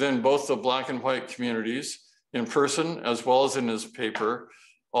within both the Black and white communities, in person as well as in his paper,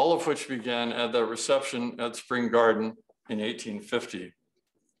 all of which began at that reception at Spring Garden in 1850.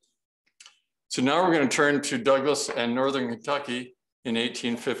 So now we're going to turn to Douglass and Northern Kentucky in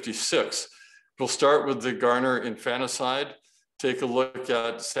 1856. We'll start with the Garner infanticide, take a look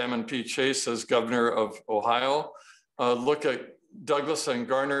at Salmon P. Chase as governor of Ohio, look at Douglass and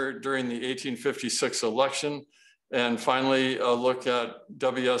Garner during the 1856 election, and finally look at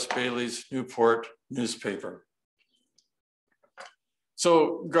W.S. Bailey's Newport newspaper.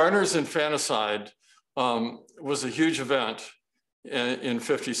 So Garner's infanticide was a huge event in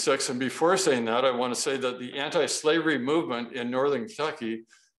 '56. And before saying that, I want to say that the anti-slavery movement in Northern Kentucky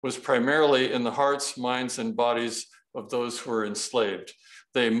was primarily in the hearts, minds, and bodies of those who were enslaved.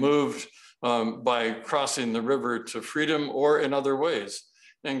 They moved by crossing the river to freedom or in other ways.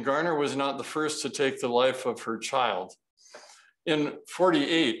 And Garner was not the first to take the life of her child. In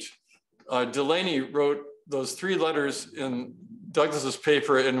 '48, Delaney wrote those 3 letters in Douglass's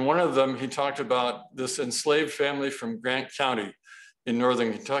paper. In one of them, he talked about this enslaved family from Grant County in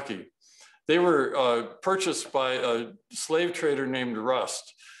Northern Kentucky. They were purchased by a slave trader named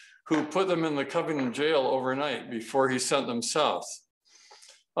Rust, who put them in the Covington jail overnight before he sent them south.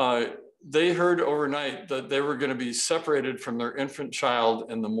 They heard overnight that they were going to be separated from their infant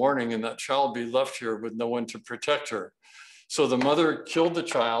child in the morning, and that child be left here with no one to protect her. So the mother killed the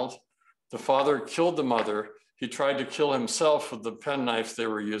child, the father killed the mother. He tried to kill himself with the penknife they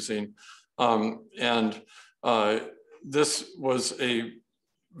were using. This was a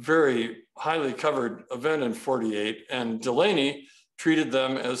very highly covered event in '48, and Delaney treated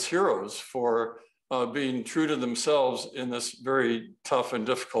them as heroes for being true to themselves in this very tough and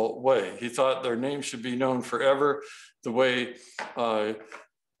difficult way. He thought their names should be known forever, the way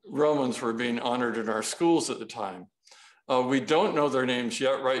Romans were being honored in our schools at the time. We don't know their names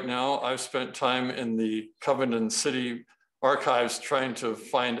yet right now. I've spent time in the Covington City archives trying to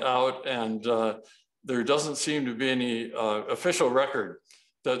find out, and there doesn't seem to be any official record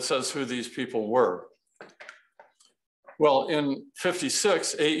that says who these people were. Well, in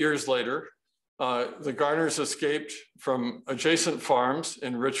 '56, 8 years later, The Garners escaped from adjacent farms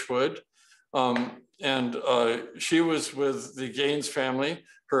in Richwood, and she was with the Gaines family.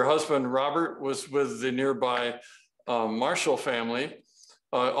 Her husband, Robert, was with the nearby Marshall family.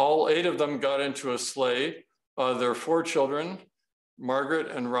 All 8 of them got into a sleigh. Their 4 children, Margaret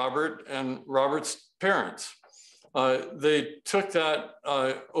and Robert's parents. They took that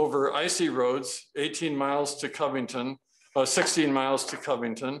over icy roads, 18 miles to Covington, 16 miles to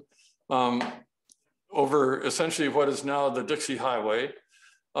Covington, over essentially what is now the Dixie Highway.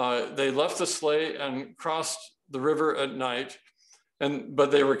 They left the sleigh and crossed the river at night,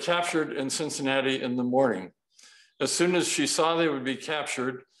 but they were captured in Cincinnati in the morning. As soon as she saw they would be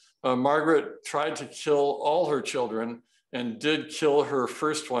captured, Margaret tried to kill all her children and did kill her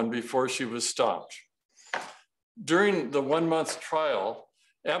first one before she was stopped. During the 1-month trial,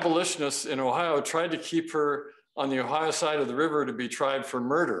 abolitionists in Ohio tried to keep her on the Ohio side of the river to be tried for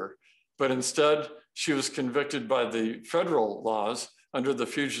murder, but instead she was convicted by the federal laws under the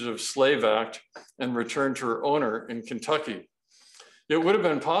Fugitive Slave Act and returned to her owner in Kentucky. It would have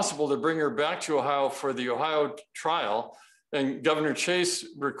been possible to bring her back to Ohio for the Ohio trial, and Governor Chase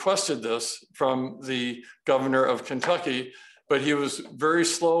requested this from the governor of Kentucky, but he was very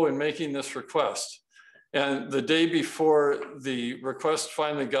slow in making this request. And the day before the request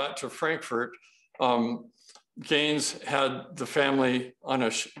finally got to Frankfort, Gaines had the family on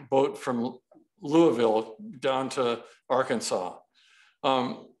a boat from Louisville down to Arkansas.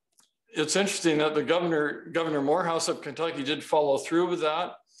 It's interesting that the Governor Morehouse of Kentucky did follow through with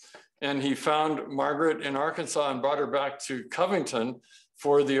that. And he found Margaret in Arkansas and brought her back to Covington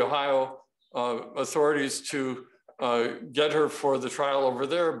for the Ohio authorities to get her for the trial over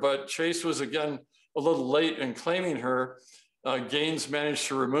there. But Chase was again a little late in claiming her. Gaines managed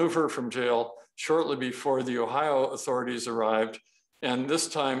to remove her from jail shortly before the Ohio authorities arrived. And this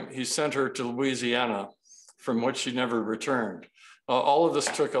time he sent her to Louisiana, from which she never returned. All of this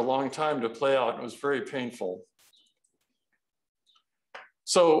took a long time to play out. It was very painful.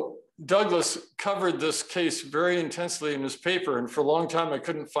 So Douglass covered this case very intensely in his paper, and for a long time I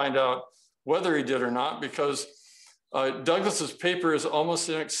couldn't find out whether he did or not, because Douglass's paper is almost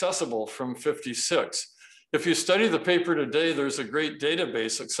inaccessible from '56. If you study the paper today, there's a great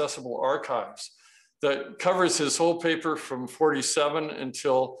database, Accessible Archives, that covers his whole paper from 47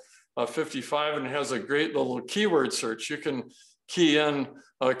 until 55, and has a great little keyword search. You can key in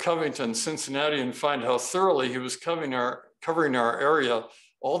Covington, Cincinnati, and find how thoroughly he was covering our area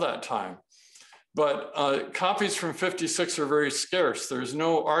all that time. But copies from '56 are very scarce. There's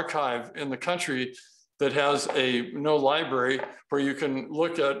no archive in the country that has no library where you can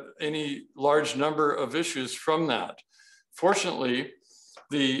look at any large number of issues from that. Fortunately,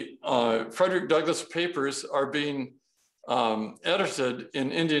 the Frederick Douglass papers are being edited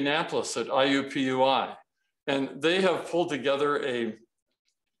in Indianapolis at IUPUI. And they have pulled together a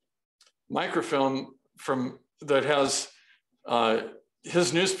microfilm that has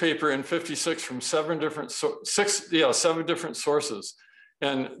his newspaper in '56 from 7 different sources.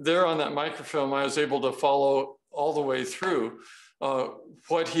 And there on that microfilm, I was able to follow all the way through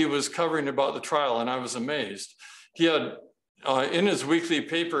what he was covering about the trial, and I was amazed. He had, in his weekly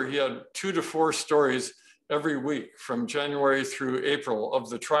paper, he had 2 to 4 stories every week from January through April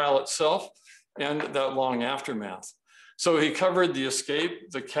of the trial itself and that long aftermath. So he covered the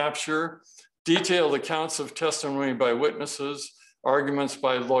escape, the capture, detailed accounts of testimony by witnesses, arguments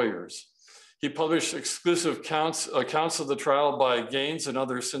by lawyers. He published exclusive accounts of the trial by Gaines and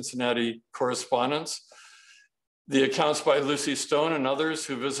other Cincinnati correspondents, the accounts by Lucy Stone and others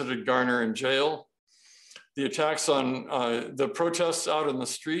who visited Garner in jail, the attacks on the protests out in the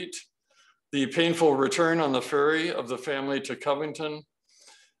street, the painful return on the ferry of the family to Covington,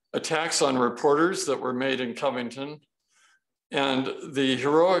 attacks on reporters that were made in Covington, and the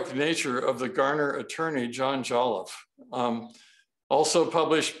heroic nature of the Garner attorney, John Jolliffe. Also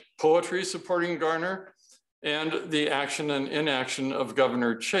published poetry supporting Garner and the action and inaction of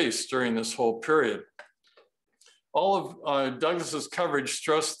Governor Chase during this whole period. All of Douglass's coverage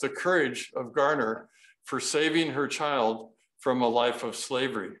stressed the courage of Garner for saving her child from a life of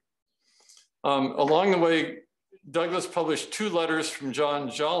slavery. Along the way, Douglass published 2 letters from John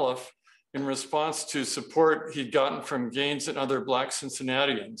Jolliffe in response to support he'd gotten from Gaines and other Black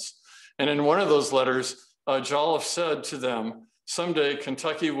Cincinnatians. And in one of those letters, Jolliffe said to them, "Someday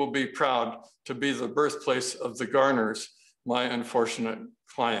Kentucky will be proud to be the birthplace of the Garners, my unfortunate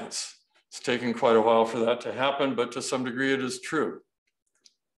clients." It's taken quite a while for that to happen, but to some degree it is true.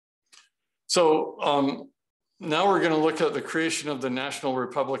 So now we're going to look at the creation of the National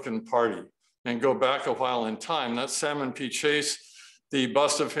Republican Party and go back a while in time. That's Salmon P. Chase, the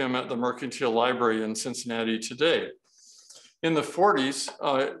bust of him at the Mercantile Library in Cincinnati today. In the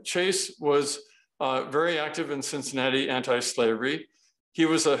 40s, Chase was very active in Cincinnati anti-slavery. He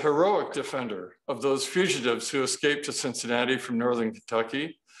was a heroic defender of those fugitives who escaped to Cincinnati from Northern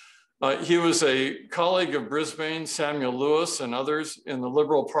Kentucky. He was a colleague of Brisbane, Samuel Lewis, and others in the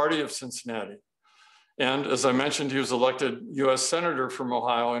Liberal Party of Cincinnati. And as I mentioned, he was elected US Senator from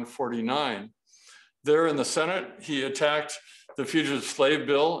Ohio in '49. There in the Senate, he attacked the Fugitive Slave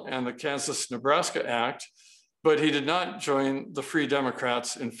Bill and the Kansas-Nebraska Act, but he did not join the Free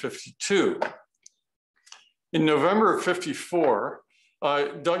Democrats in '52. In November of '54,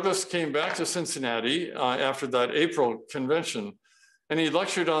 Douglass came back to Cincinnati after that April convention, and he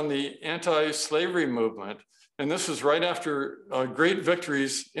lectured on the anti-slavery movement. And this was right after great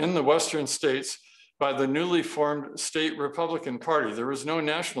victories in the Western states by the newly formed state Republican Party. There was no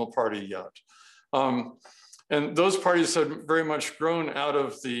national party yet. And those parties had very much grown out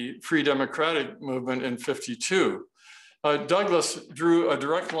of the Free Democratic movement in '52. Douglass drew a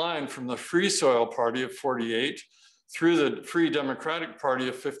direct line from the Free Soil Party of '48 through the Free Democratic Party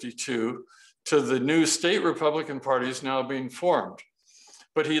of '52 to the new state Republican parties now being formed.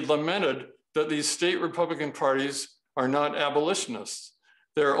 But he lamented that these state Republican parties are not abolitionists.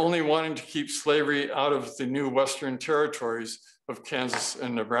 They're only wanting to keep slavery out of the new Western territories of Kansas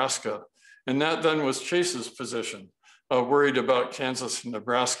and Nebraska. And that then was Chase's position, worried about Kansas and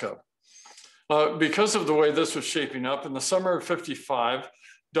Nebraska. Because of the way this was shaping up, in the summer of '55,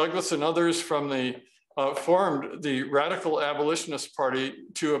 Douglass and others from formed the Radical Abolitionist Party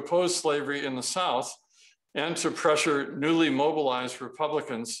to oppose slavery in the South and to pressure newly mobilized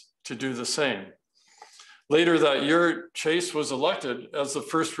Republicans to do the same. Later that year, Chase was elected as the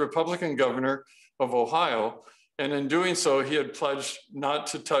first Republican governor of Ohio, and in doing so, he had pledged not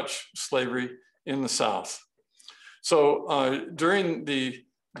to touch slavery in the South. So during the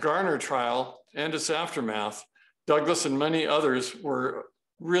Garner trial and its aftermath, Douglass and many others were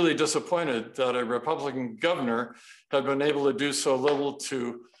really disappointed that a Republican governor had been able to do so little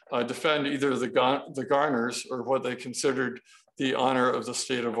to defend either the Garners or what they considered the honor of the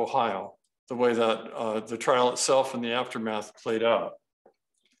state of Ohio, the way that the trial itself and the aftermath played out.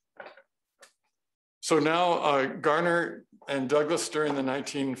 So now Garner and Douglass during the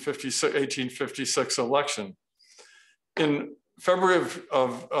 1856 election. In February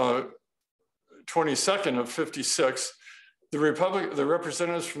of 22nd of '56, the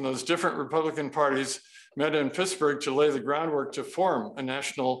representatives from those different Republican parties met in Pittsburgh to lay the groundwork to form a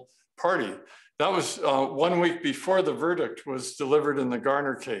national party. That was 1 week before the verdict was delivered in the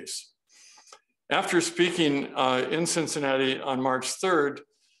Garner case. After speaking in Cincinnati on March 3rd,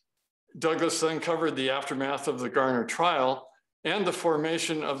 Douglass then covered the aftermath of the Garner trial and the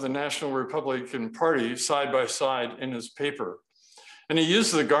formation of the National Republican Party side by side in his paper. And he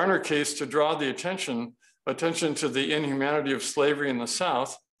used the Garner case to draw the attention to the inhumanity of slavery in the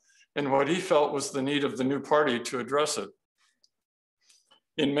South and what he felt was the need of the new party to address it.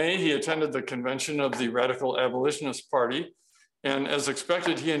 In May, he attended the convention of the Radical Abolitionist Party, and as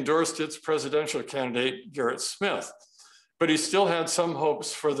expected, he endorsed its presidential candidate, Gerrit Smith. But he still had some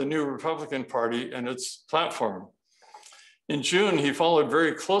hopes for the new Republican Party and its platform. In June, he followed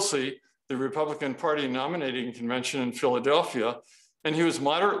very closely the Republican Party nominating convention in Philadelphia, and he was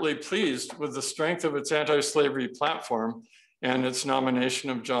moderately pleased with the strength of its anti-slavery platform and its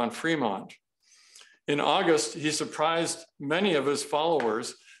nomination of John Fremont. In August, he surprised many of his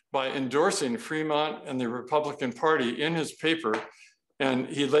followers by endorsing Fremont and the Republican Party in his paper, and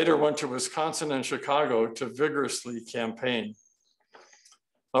he later went to Wisconsin and Chicago to vigorously campaign.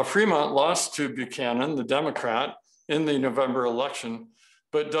 Fremont lost to Buchanan, the Democrat, in the November election,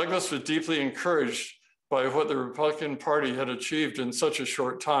 but Douglass was deeply encouraged by what the Republican Party had achieved in such a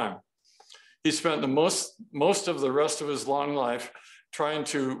short time. He spent the most of the rest of his long life trying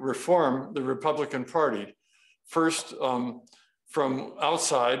to reform the Republican Party, first from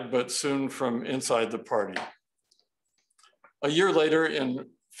outside, but soon from inside the party. A year later, in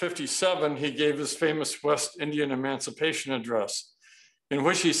 '57, he gave his famous West Indian Emancipation Address, in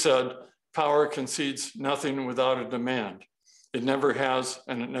which he said, "Power concedes nothing without a demand. It never has,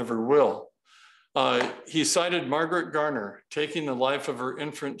 and it never will." He cited Margaret Garner taking the life of her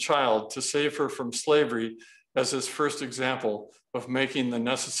infant child to save her from slavery as his first example of making the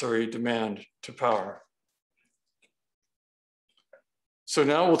necessary demand to power. So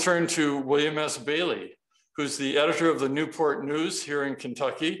now we'll turn to William S. Bailey, who's the editor of the Newport News here in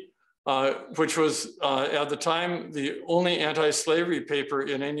Kentucky, which was at the time the only anti-slavery paper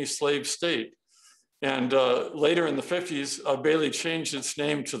in any slave state. And later in the '50s, Bailey changed its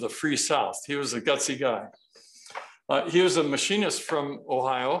name to the Free South. He was a gutsy guy. He was a machinist from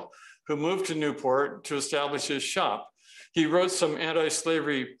Ohio who moved to Newport to establish his shop. He wrote some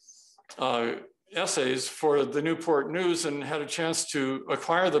anti-slavery essays for the Newport News and had a chance to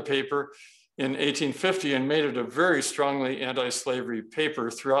acquire the paper in 1850 and made it a very strongly anti-slavery paper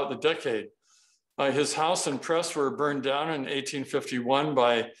throughout the decade. His house and press were burned down in 1851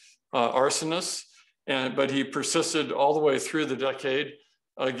 by arsonists, but he persisted all the way through the decade.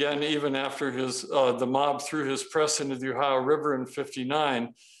 Again, even after the mob threw his press into the Ohio River in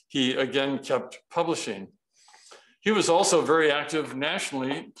 59, he again kept publishing. He was also very active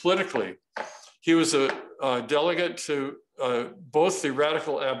nationally, politically. He was a delegate to both the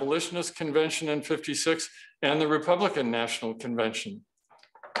Radical Abolitionist Convention in 56 and the Republican National Convention.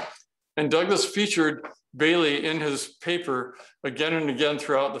 And Douglass featured Bailey in his paper again and again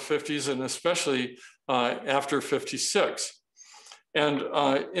throughout the 50s and especially after 56. And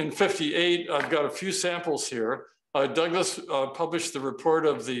in 58, I've got a few samples here. Douglass published the report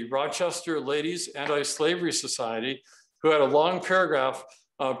of the Rochester Ladies Anti-Slavery Society, who had a long paragraph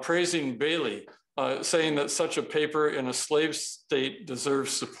praising Bailey, saying that such a paper in a slave state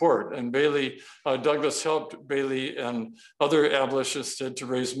deserves support. And Douglass helped Bailey and other abolitionists to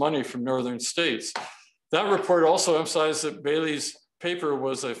raise money from northern states. That report also emphasized that Bailey's paper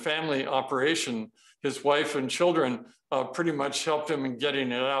was a family operation. His wife and children pretty much helped him in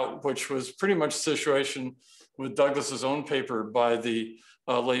getting it out, which was pretty much the situation with Douglass's own paper by the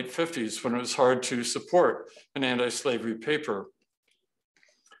late 50s, when it was hard to support an anti-slavery paper.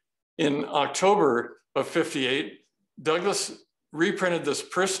 In October of 58, Douglass reprinted this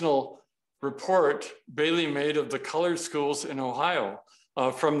personal report Bailey made of the colored schools in Ohio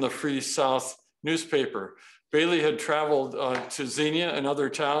from the Free South newspaper. Bailey had traveled to Xenia and other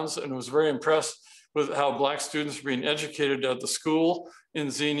towns and was very impressed with how Black students were being educated at the school in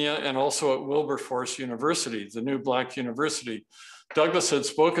Xenia and also at Wilberforce University, the new Black university. Douglass had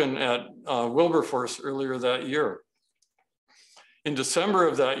spoken at Wilberforce earlier that year. In December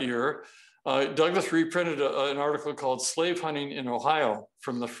of that year, Douglass reprinted an article called Slave Hunting in Ohio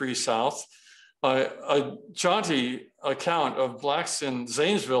from the Free South, a jaunty account of Blacks in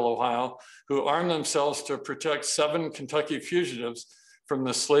Zanesville, Ohio, who armed themselves to protect 7 Kentucky fugitives from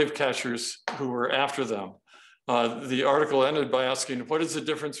the slave catchers who were after them. The article ended by asking, what is the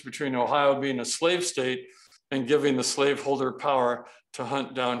difference between Ohio being a slave state and giving the slaveholder power to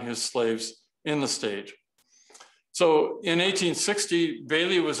hunt down his slaves in the state? So in 1860,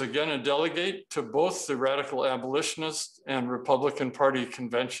 Bailey was again a delegate to both the Radical Abolitionist and Republican Party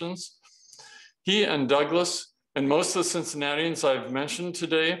conventions. He and Douglass and most of the Cincinnatians I've mentioned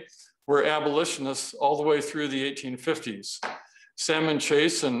today were abolitionists all the way through the 1850s. Salmon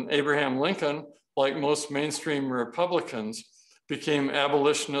Chase and Abraham Lincoln, like most mainstream Republicans, became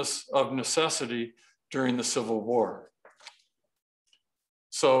abolitionists of necessity during the Civil War.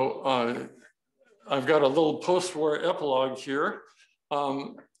 So I've got a little post-war epilogue here.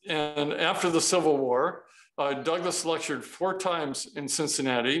 And after the Civil War, Douglass lectured 4 times in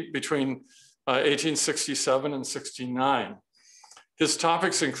Cincinnati between 1867 and 69. His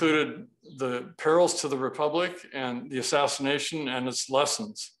topics included the perils to the Republic and the assassination and its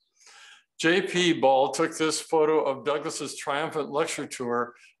lessons. J.P. Ball took this photo of Douglass's triumphant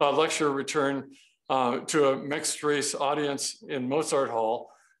lecture return to a mixed race audience in Mozart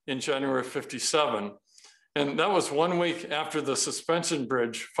Hall in January of 57. And that was 1 week after the suspension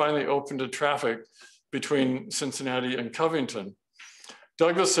bridge finally opened to traffic between Cincinnati and Covington.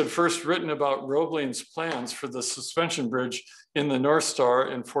 Douglass had first written about Roebling's plans for the suspension bridge in the North Star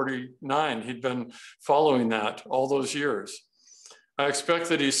in 49. He'd been following that all those years. I expect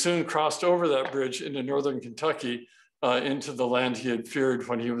that he soon crossed over that bridge into northern Kentucky, into the land he had feared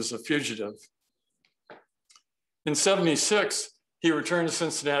when he was a fugitive. In 76, he returned to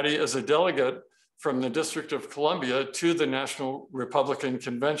Cincinnati as a delegate from the District of Columbia to the National Republican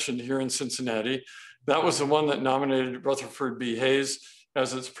Convention here in Cincinnati. That was the one that nominated Rutherford B. Hayes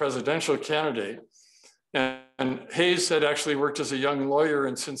as its presidential candidate. And Hayes had actually worked as a young lawyer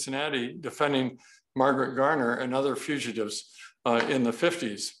in Cincinnati defending Margaret Garner and other fugitives in the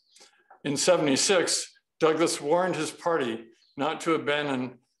 50s. In 76, Douglass warned his party not to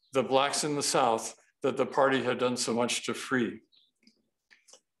abandon the Blacks in the South that the party had done so much to free.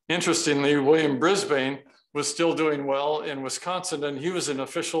 Interestingly, William Brisbane was still doing well in Wisconsin, and he was an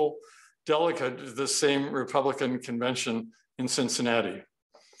official delegate to the same Republican convention in Cincinnati.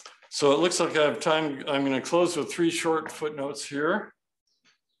 So it looks like I have time. I'm going to close with 3 short footnotes here.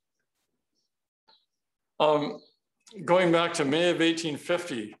 Going back to May of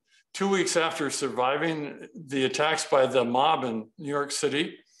 1850, 2 weeks after surviving the attacks by the mob in New York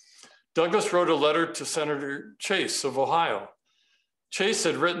City, Douglass wrote a letter to Senator Chase of Ohio. Chase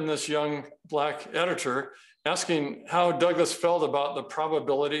had written this young Black editor asking how Douglass felt about the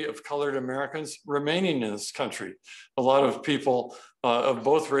probability of colored Americans remaining in this country. A lot of people of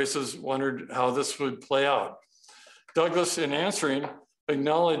both races wondered how this would play out. Douglass, in answering,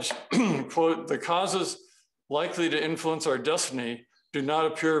 acknowledged, quote, "The causes likely to influence our destiny do not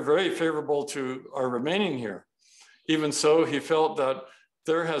appear very favorable to our remaining here. Even so, he felt that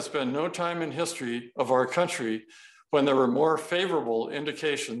there has been no time in history of our country when there were more favorable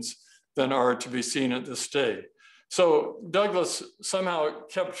indications than are to be seen at this day." So Douglass somehow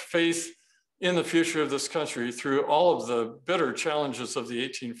kept faith in the future of this country through all of the bitter challenges of the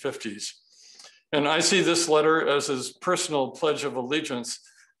 1850s. And I see this letter as his personal pledge of allegiance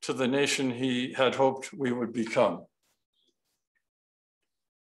to the nation he had hoped we would become.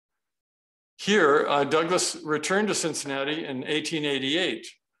 Here, Douglass returned to Cincinnati in 1888.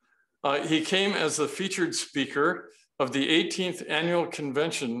 He came as the featured speaker of the 18th annual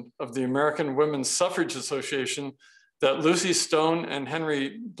convention of the American Women's Suffrage Association that Lucy Stone and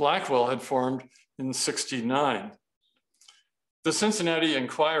Henry Blackwell had formed in '69. The Cincinnati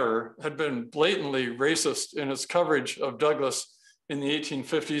Enquirer had been blatantly racist in its coverage of Douglass in the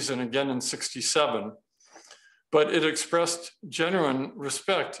 1850s and again in '67. But it expressed genuine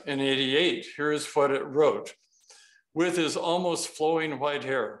respect in '88. Here is what it wrote. "With his almost flowing white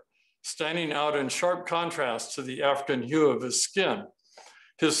hair, standing out in sharp contrast to the African hue of his skin,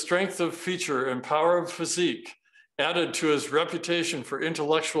 his strength of feature and power of physique, added to his reputation for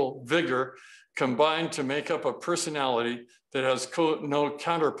intellectual vigor, combined to make up a personality that has no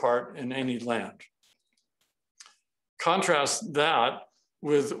counterpart in any land." Contrast that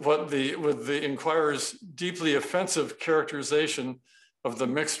with the Enquirer's deeply offensive characterization of the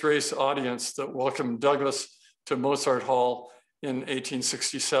mixed race audience that welcomed Douglass to Mozart Hall in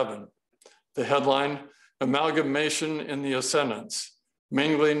 1867. The headline, "Amalgamation in the Ascendants,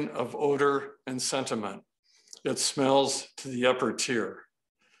 Mingling of Odor and Sentiment. It smells to the upper tier."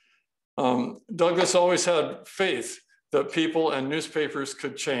 Douglass always had faith that people and newspapers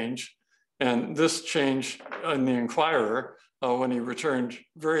could change, and this change in the Enquirer, when he returned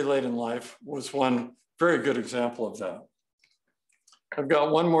very late in life, was one very good example of that. I've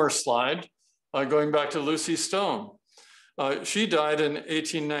got one more slide, going back to Lucy Stone. She died in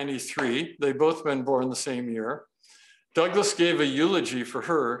 1893. They both been born the same year. Douglass gave a eulogy for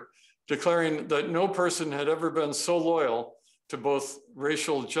her, declaring that no person had ever been so loyal to both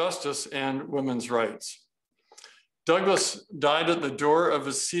racial justice and women's rights. Douglass died at the door of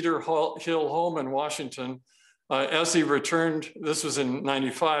his Cedar Hill home in Washington as he returned. This was in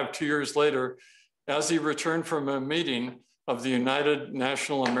 '95, 2 years later, as he returned from a meeting of the United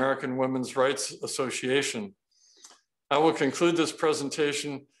National American Women's Rights Association. I will conclude this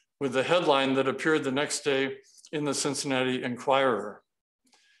presentation with the headline that appeared the next day in the Cincinnati Enquirer.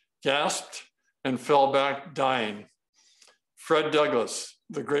 "Gasped and fell back dying. Fred Douglass,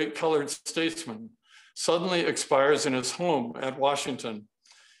 the great colored statesman, suddenly expires in his home at Washington.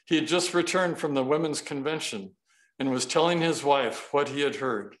 He had just returned from the Women's Convention and was telling his wife what he had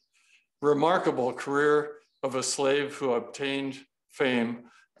heard. Remarkable career of a slave who obtained fame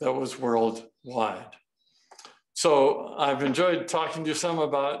that was worldwide." So I've enjoyed talking to you some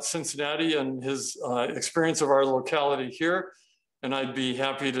about Cincinnati and his experience of our locality here, and I'd be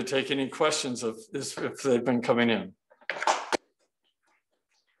happy to take any questions if they've been coming in.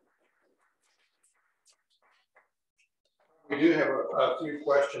 We do have a few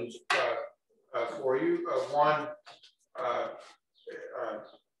questions for you. One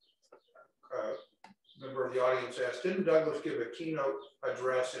member of the audience asked, "Didn't Douglass give a keynote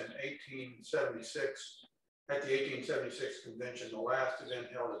address in 1876 at the 1876 convention, the last event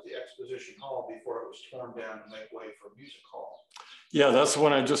held at the Exposition Hall before it was torn down to make way for Music Hall?" Yeah, that's the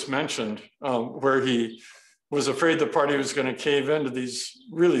one I just mentioned, where he was afraid the party was going to cave into these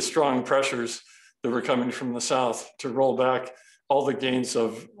really strong pressures that were coming from the South to roll back all the gains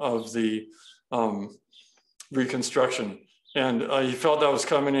of the Reconstruction. And he felt that was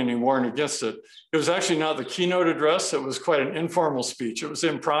coming and he warned against it. It was actually not the keynote address. It was quite an informal speech. It was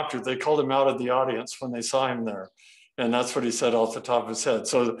impromptu. They called him out of the audience when they saw him there. And that's what he said off the top of his head.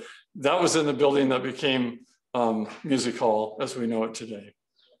 So that was in the building that became Music Hall as we know it today.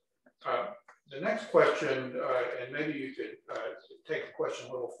 The next question, and maybe you could take the question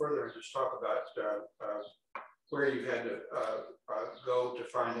a little further and just talk about where you had to go to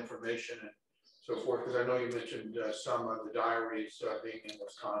find information and so forth, because I know you mentioned some of the diaries being in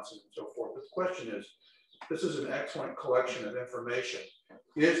Wisconsin and so forth. But the question is, this is an excellent collection of information.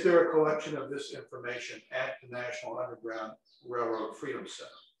 Is there a collection of this information at the National Underground Railroad Freedom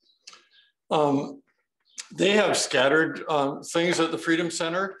Center? They have scattered things at the Freedom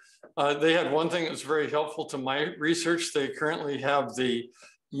Center. They had one thing that was very helpful to my research. They currently have the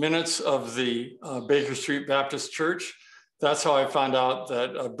minutes of the Baker Street Baptist Church. That's how I found out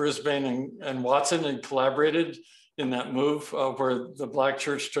that Brisbane and Watson had collaborated in that move where the Black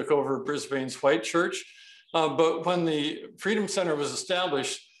church took over Brisbane's white church. But when the Freedom Center was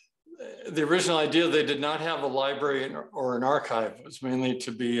established, the original idea, they did not have a library or an archive. It was mainly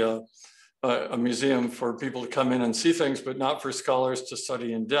to be a museum for people to come in and see things, but not for scholars to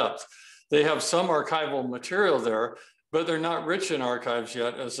study in depth. They have some archival material there, but they're not rich in archives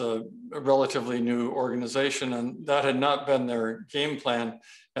yet as a relatively new organization, and that had not been their game plan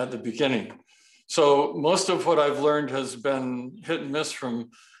at the beginning. So most of what I've learned has been hit and miss from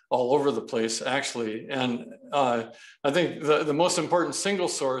all over the place, actually. And I think the most important single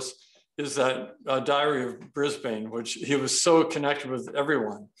source is that Diary of Brisbane, which he was so connected with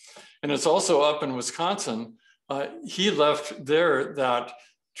everyone. And it's also up in Wisconsin. He left there that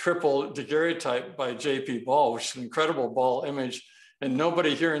triple daguerreotype by J.P. Ball, which is an incredible Ball image. And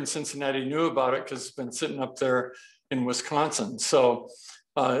nobody here in Cincinnati knew about it because it's been sitting up there in Wisconsin. So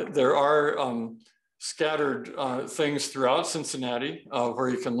there are scattered things throughout Cincinnati where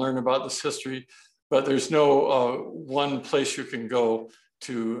you can learn about this history, but there's no one place you can go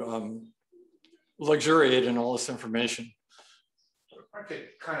to luxuriate in all this information. I could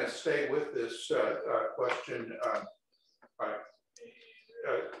kind of stay with this question.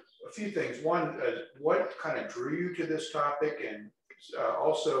 A few things. One, what kind of drew you to this topic? And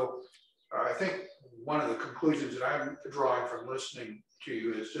also, I think one of the conclusions that I'm drawing from listening to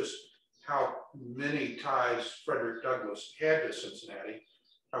you is just how many ties Frederick Douglass had to Cincinnati.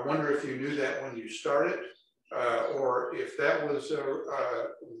 I wonder if you knew that when you started, or if that was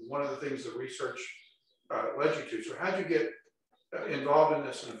one of the things the research led you to. So how'd you get involved in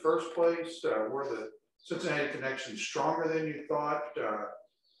this in the first place? Were the Cincinnati connections stronger than you thought?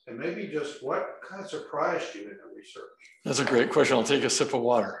 And maybe just what kind of surprised you in the research? That's a great question. I'll take a sip of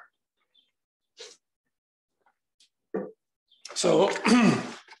water. So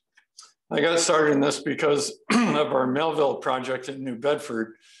I got started in this because of our Melville project in New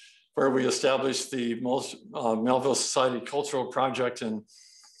Bedford, where we established the Melville Society Cultural Project in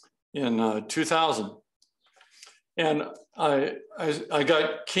 2000. And I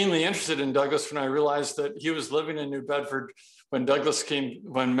got keenly interested in Douglass when I realized that he was living in New Bedford when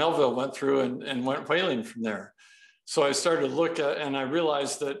Melville went through and went whaling from there. So I started to look at, and I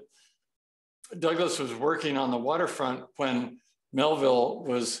realized that Douglass was working on the waterfront when Melville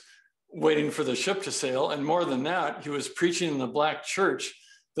was waiting for the ship to sail. And more than that, he was preaching in the Black church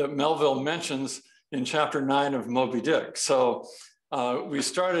that Melville mentions in chapter 9 of Moby Dick. So we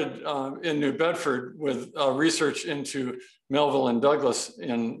started in New Bedford with research into Melville and Douglass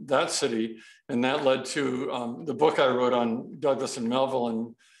in that city. And that led to the book I wrote on Douglass and Melville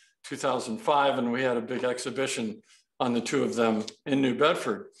in 2005. And we had a big exhibition on the two of them in New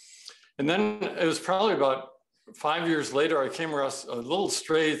Bedford. And then it was probably about 5 years later, I came across a little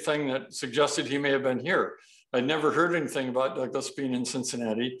stray thing that suggested he may have been here. I'd never heard anything about Douglass being in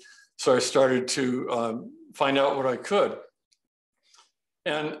Cincinnati. So I started to find out what I could.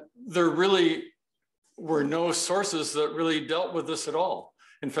 And there really were no sources that really dealt with this at all.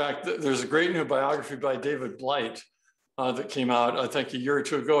 In fact, there's a great new biography by David Blight that came out, I think, a year or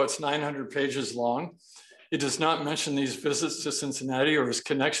two ago. It's 900 pages long. It does not mention these visits to Cincinnati or his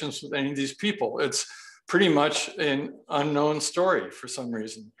connections with any of these people. It's pretty much an unknown story for some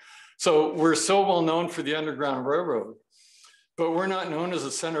reason. So we're so well known for the Underground Railroad, but we're not known as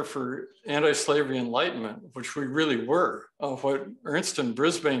a center for anti-slavery enlightenment, which we really were. What Ernst and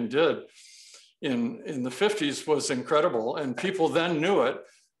Brisbane did in the 50s was incredible, and people then knew it,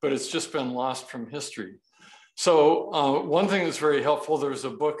 but it's just been lost from history. So one thing that's very helpful, there's a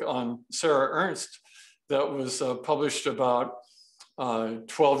book on Sarah Ernst that was published about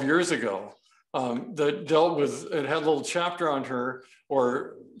 12 years ago that dealt with, it had a little chapter on her,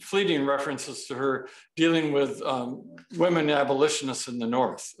 or fleeting references to her, dealing with women abolitionists in the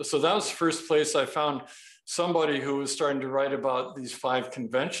North. So that was the first place I found somebody who was starting to write about these 5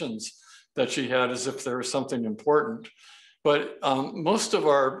 conventions that she had as if there was something important. But most of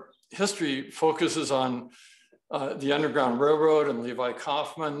our history focuses on the Underground Railroad and Levi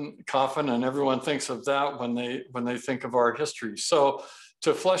Coffin, and everyone thinks of that when they think of our history. So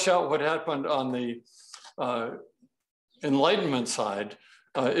to flesh out what happened on the Enlightenment side,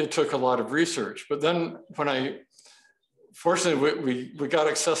 it took a lot of research. But then when fortunately we got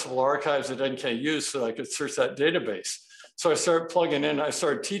accessible archives at NKU so I could search that database. So I started plugging in, I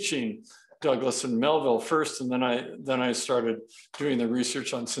started teaching Douglass and Melville first, and then I started doing the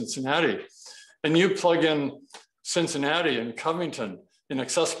research on Cincinnati. And you plug in Cincinnati and Covington in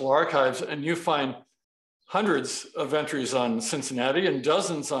accessible archives, and you find hundreds of entries on Cincinnati and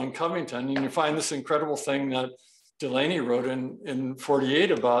dozens on Covington, and you find this incredible thing that Delaney wrote in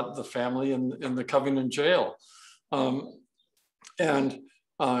 48 about the family in the Covington jail.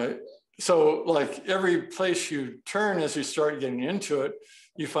 So like every place you turn as you start getting into it,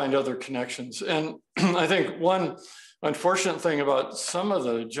 you find other connections. And I think one unfortunate thing about some of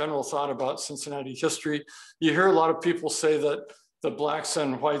the general thought about Cincinnati history, you hear a lot of people say that the blacks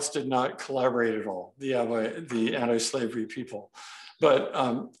and whites did not collaborate at all, the anti-slavery people. But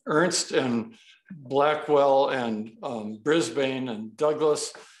Ernst and Blackwell and Brisbane and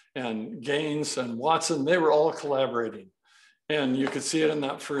Douglass and Gaines and Watson, they were all collaborating. And you could see it in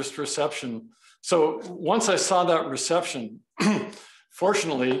that first reception. So once I saw that reception,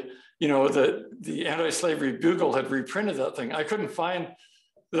 fortunately, you know, the Anti-Slavery Bugle had reprinted that thing. I couldn't find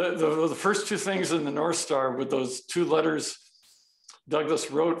the first two things in the North Star with those two letters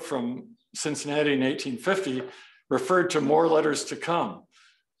Douglass wrote from Cincinnati in 1850 referred to more letters to come.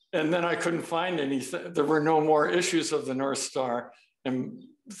 And then I couldn't find anything. There were no more issues of the North Star. And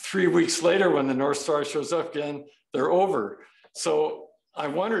 3 weeks later, when the North Star shows up again, they're over. So I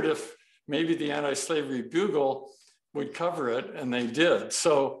wondered if maybe the Anti-Slavery Bugle would cover it, and they did.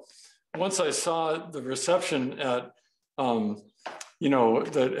 So once I saw the reception at, you know,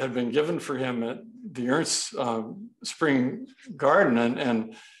 that had been given for him at the Ernst Spring Garden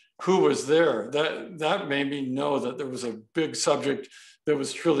and who was there, that made me know that there was a big subject that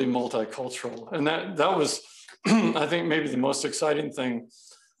was truly multicultural. And that was, I think, maybe the most exciting thing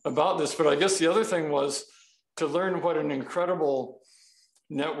about this. But I guess the other thing was to learn what an incredible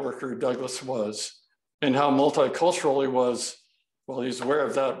networker Douglass was and how multicultural he was. Well, he's aware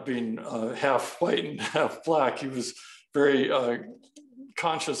of that being half white and half black. He was very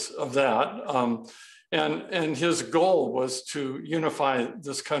conscious of that. And his goal was to unify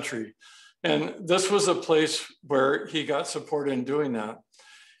this country. And this was a place where he got support in doing that.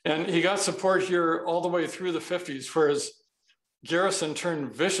 And he got support here all the way through the 50s, whereas Garrison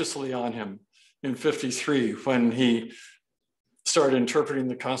turned viciously on him in 53 when he started interpreting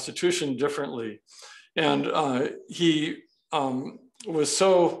the Constitution differently. And he was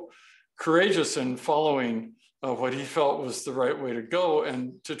so courageous in following what he felt was the right way to go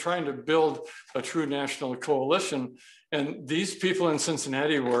and to trying to build a true national coalition. And these people in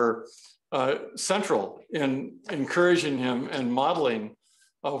Cincinnati were central in encouraging him and modeling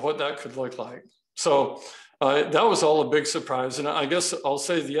what that could look like. So that was all a big surprise. And I guess I'll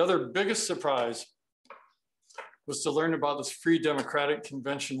say the other biggest surprise was to learn about this Free Democratic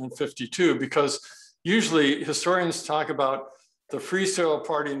Convention in 52, because usually historians talk about the Free Soil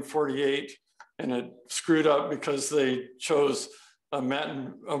Party in 48, and it screwed up because they chose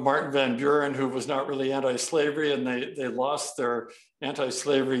Martin Van Buren, who was not really anti-slavery, and they lost their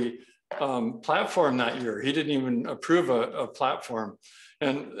anti-slavery platform that year. He didn't even approve a platform.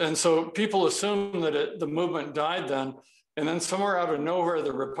 And so people assume that the movement died then, and then somewhere out of nowhere,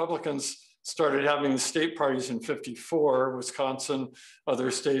 the Republicans started having state parties in 54, Wisconsin,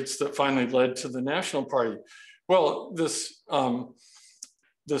 other states that finally led to the National Party. Well, this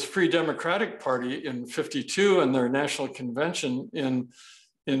Free Democratic Party in 52 and their national convention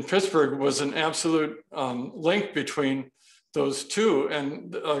in Pittsburgh was an absolute link between those two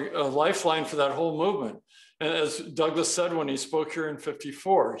and a lifeline for that whole movement. And as Douglass said when he spoke here in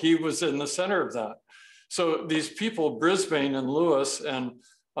 54, he was in the center of that. So these people, Brisbane and Lewis and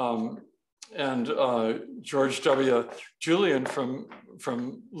George W. Julian from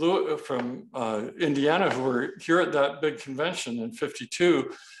Indiana, who were here at that big convention in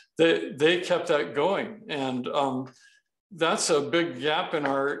 52, they kept that going. And that's a big gap in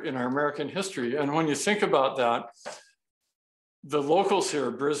our American history. And when you think about that, the locals here,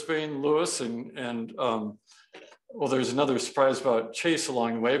 Brisbane, Lewis, and well, there's another surprise about Chase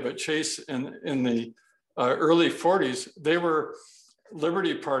along the way, but Chase in the early 40s, they were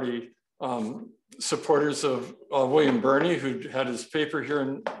Liberty Party supporters of William Birney, who had his paper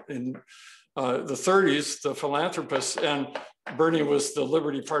here in the 30s, the philanthropist, and Birney was the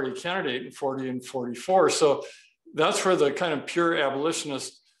Liberty Party candidate in 40 and 44. So that's where the kind of pure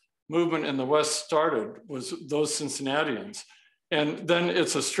abolitionist movement in the West started, was those Cincinnatians. And then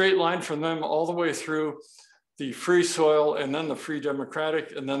it's a straight line from them all the way through the Free Soil, and then the Free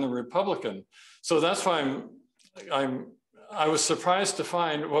Democratic, and then the Republican. So that's why I was surprised to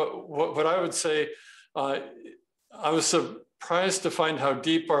find what I would say, I was surprised to find how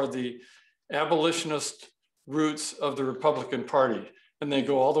deep are the abolitionist roots of the Republican Party. and they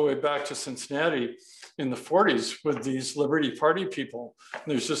go all the way back to Cincinnati in the 40s with these Liberty Party people. And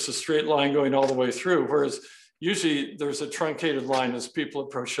there's just a straight line going all the way through, whereas usually there's a truncated line as people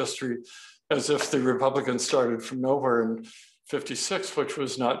approach history as if the Republicans started from nowhere in 56, which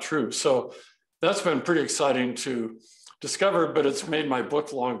was not true. So that's been pretty exciting to discover, but it's made my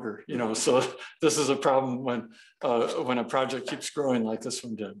book longer, you know, so this is a problem when a project keeps growing like this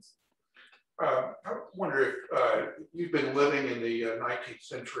one did. I wonder if you've been living in the 19th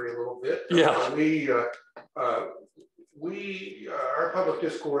century a little bit. Yeah. Our public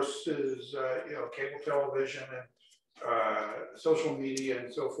discourse is, you know, cable television and social media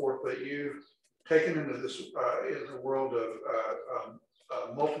and so forth, but you've taken into this in the world of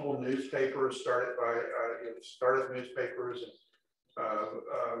multiple newspapers, started newspapers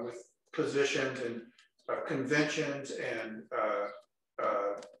and with positions and conventions and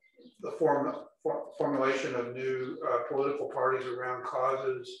the formulation of new political parties around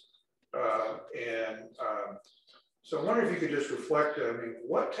causes. So I wonder if you could just reflect, I mean,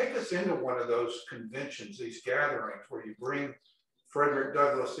 take us into one of those conventions, these gatherings where you bring Frederick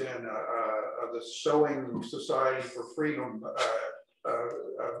Douglass in, the Sewing Society for Freedom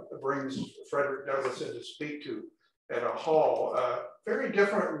brings Frederick Douglass in to speak to at a hall. Very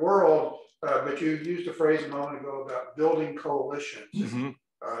different world, but you used a phrase a moment ago about building coalitions. Mm-hmm.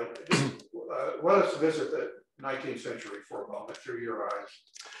 Let us visit the 19th century for a moment through your eyes.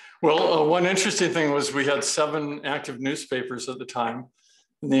 Well, one interesting thing was we had 7 active newspapers at the time.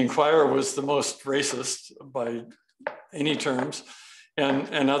 And the Inquirer was the most racist by any terms.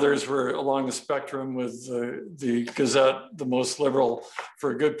 And others were along the spectrum, with the Gazette, the most liberal for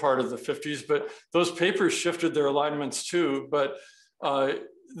a good part of the 50s. But those papers shifted their alignments too. But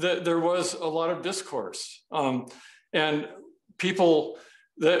there was a lot of discourse. And people,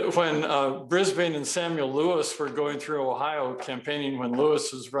 when Brisbane and Samuel Lewis were going through Ohio campaigning when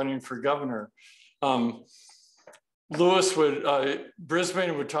Lewis was running for governor,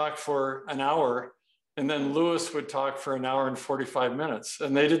 Brisbane would talk for an hour, and then Lewis would talk for an hour and 45 minutes.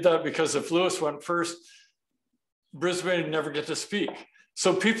 And they did that because if Lewis went first, Brisbane would never get to speak.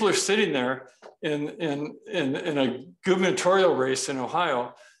 So people are sitting there in a gubernatorial race in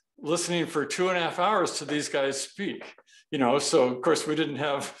Ohio, listening for 2.5 hours to these guys speak. You know, so of course we didn't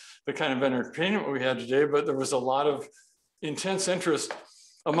have the kind of entertainment we had today, but there was a lot of intense interest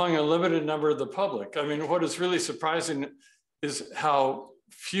among a limited number of the public. I mean, what is really surprising is how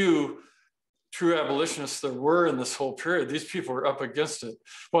few true abolitionists there were in this whole period. These people were up against it.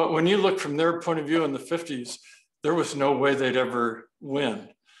 Well, when you look from their point of view in the 50s, there was no way they'd ever win.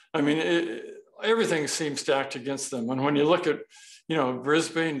 I mean, everything seemed stacked against them. And when you look at, you know,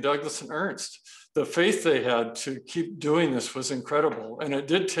 Brisbane, Douglass, and Ernst, the faith they had to keep doing this was incredible. And it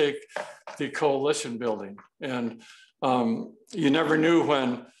did take the coalition building. And you never knew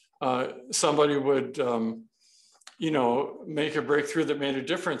when somebody would, you know, make a breakthrough that made a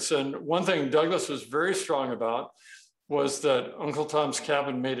difference. And one thing Douglass was very strong about was that Uncle Tom's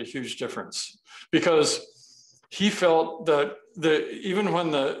Cabin made a huge difference, because he felt that even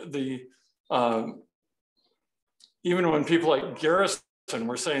when people like Garrison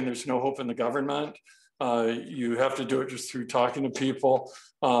were saying there's no hope in the government, you have to do it just through talking to people,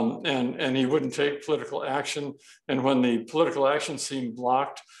 and he wouldn't take political action. And when the political action seemed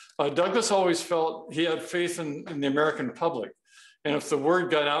blocked, Douglass always felt he had faith in the American public. And if the word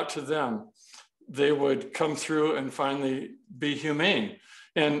got out to them, they would come through and finally be humane.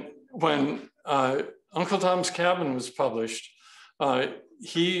 And when Uncle Tom's Cabin was published,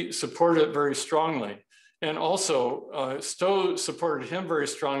 he supported it very strongly. And also, Stowe supported him very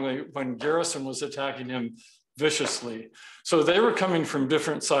strongly when Garrison was attacking him viciously. So they were coming from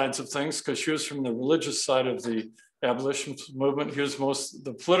different sides of things, because she was from the religious side of the abolitionist movement. He was most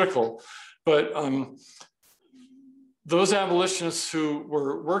the political. But those abolitionists who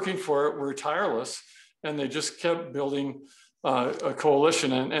were working for it were tireless, and they just kept building a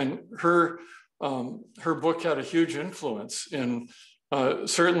coalition. And her book had a huge influence in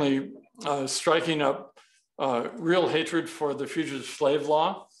certainly striking up real hatred for the fugitive slave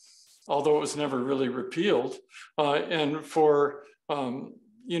law, although it was never really repealed, and for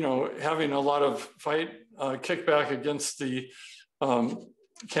you know, having a lot of kickback against the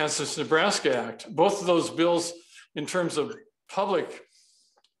Kansas-Nebraska Act. Both of those bills, in terms of public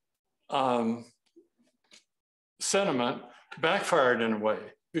sentiment, backfired in a way,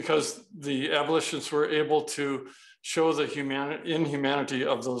 because the abolitionists were able to show the inhumanity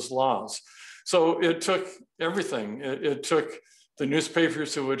of those laws. So it took everything. It took the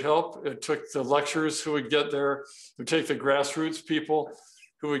newspapers who would help. It took the lecturers who would get there. It would take the grassroots people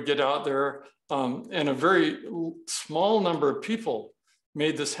who would get out there. And a very small number of people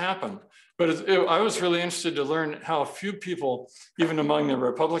made this happen. But I was really interested to learn how few people, even among the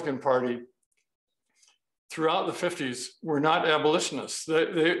Republican Party, throughout the 50s were not abolitionists.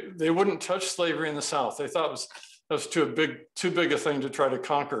 They wouldn't touch slavery in the South. They thought that was too big a thing to try to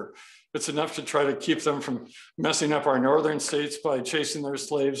conquer. It's enough to try to keep them from messing up our northern states by chasing their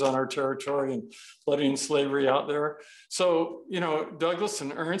slaves on our territory and letting slavery out there. So, you know, Douglass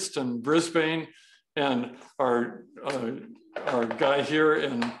and Ernst and Brisbane and our guy here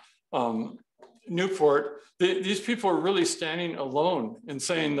in Newport, these people are really standing alone and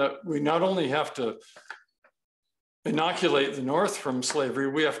saying that we not only have to inoculate the North from slavery,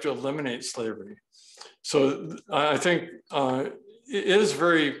 we have to eliminate slavery. So I think it is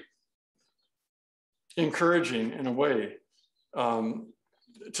very encouraging in a way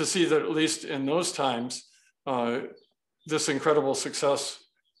to see that at least in those times, this incredible success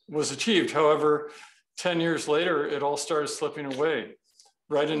was achieved. However, 10 years later, it all started slipping away.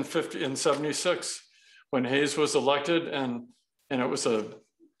 Right in 76, when Hayes was elected, and it was a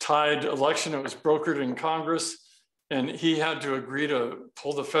tied election, it was brokered in Congress, and he had to agree to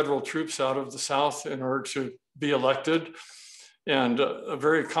pull the federal troops out of the South in order to be elected, and a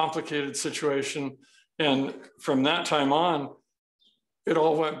very complicated situation. And from that time on, it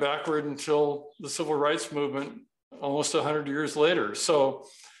all went backward until the Civil Rights Movement almost 100 years later. So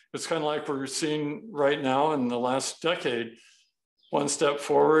it's kind of like we're seeing right now in the last decade, one step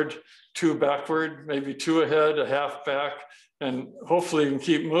forward, two backward, maybe two ahead, a half back, and hopefully we can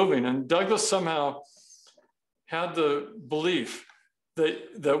keep moving. And Douglass somehow had the belief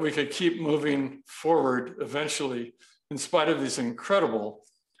that we could keep moving forward eventually in spite of these incredible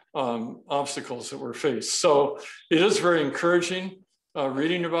obstacles that were faced. So it is very encouraging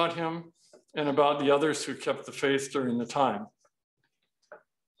reading about him and about the others who kept the faith during the time.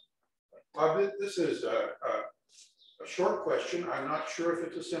 This is a short question. I'm not sure if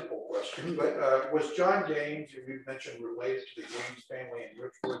it's a simple question, but was John Gaines, who you mentioned, related to the Gaines family in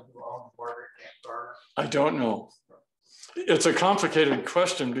Richwood who owned Margaret Garner? I don't know. It's a complicated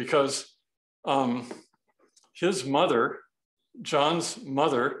question because his mother, John's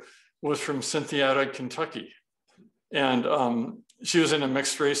mother, was from Cincinnati, Kentucky. And she was in a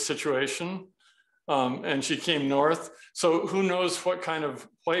mixed race situation and she came north. So who knows what kind of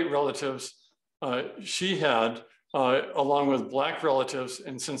white relatives she had along with Black relatives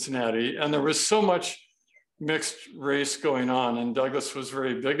in Cincinnati. And there was so much mixed race going on. And Douglass was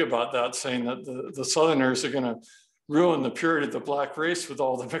very big about that, saying that the Southerners are going to ruin the purity of the Black race with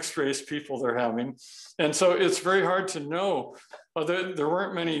all the mixed race people they're having. And so it's very hard to know. There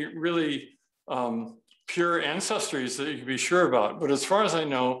weren't many really pure ancestries that you could be sure about. But as far as I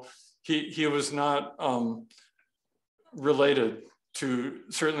know, he was not related to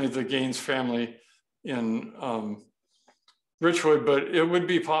certainly the Gaines family in Richwood, but it would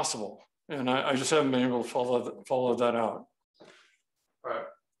be possible. And I just haven't been able to follow that out.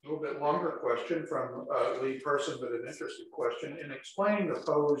 A little bit longer question from a lead person, but an interesting question. In explaining the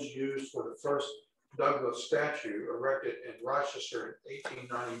pose used for the first Douglass statue erected in Rochester in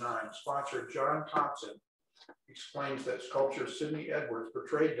 1899, sponsor John Thompson explains that sculptor Sidney Edwards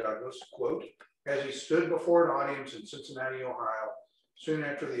portrayed Douglass, quote, as he stood before an audience in Cincinnati, Ohio, soon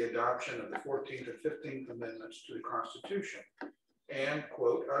after the adoption of the 14th and 15th Amendments to the Constitution, and,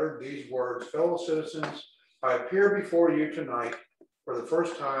 quote, uttered these words, fellow citizens, I appear before you tonight for the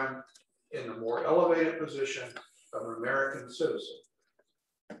first time in the more elevated position of an American citizen.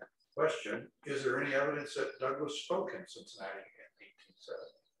 Question, is there any evidence that Douglass spoke in Cincinnati in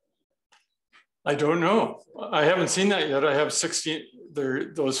 1870? I don't know. I haven't seen that yet. I have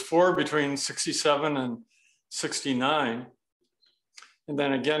those four between 67 and 69. And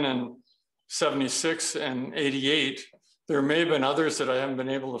then again in 76 and 88, there may have been others that I haven't been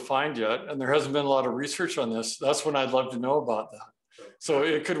able to find yet. And there hasn't been a lot of research on this. That's when I'd love to know about that. So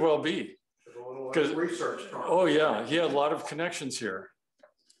it could well be. Because research. Oh yeah, he had a lot of connections here.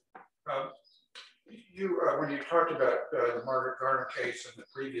 When you talked about the Margaret Garner case and the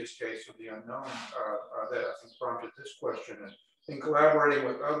previous case of the unknown, that I think prompted this question. And in collaborating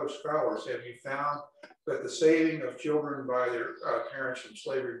with other scholars, have you found that the saving of children by their parents from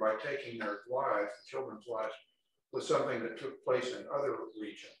slavery by taking their lives, the children's lives, was something that took place in other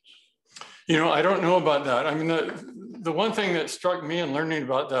regions? You know, I don't know about that. I mean, the one thing that struck me in learning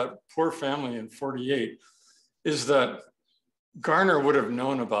about that poor family in 48 is that Garner would have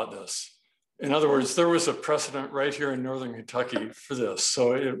known about this. In other words, there was a precedent right here in Northern Kentucky for this.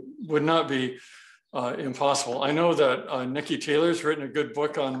 So it would not be impossible. I know that Nikki Taylor's written a good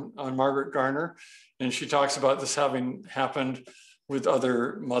book on Margaret Garner, and she talks about this having happened with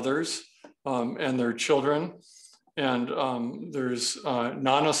other mothers and their children. And there's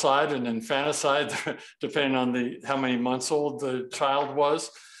nonicide and infanticide, depending on how many months old the child was.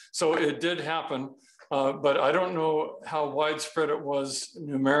 So it did happen, but I don't know how widespread it was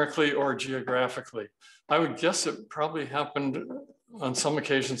numerically or geographically. I would guess it probably happened on some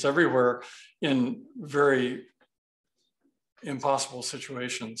occasions everywhere in very impossible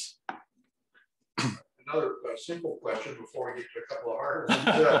situations. Another simple question before we get to a couple of hard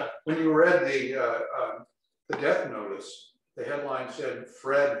ones. When you read the death notice, the headline said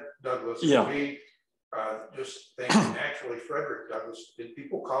Fred Douglass. Yeah. Me, just thinking naturally Frederick Douglass. Did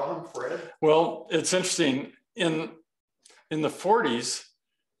people call him Fred? Well, it's interesting. In the 40s,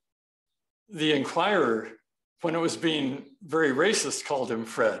 the Inquirer, when it was being very racist, called him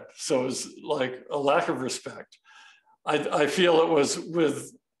Fred. So it was like a lack of respect. I feel it was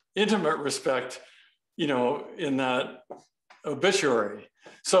with intimate respect, you know, in that obituary.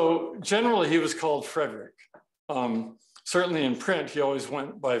 So generally he was called Frederick. Certainly in print, he always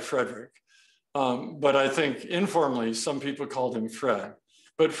went by Frederick. But I think informally, some people called him Fred.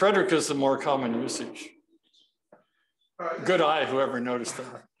 But Frederick is the more common usage. Good eye, whoever noticed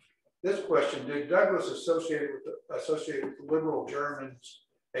that. This question, did Douglass associate with the liberal Germans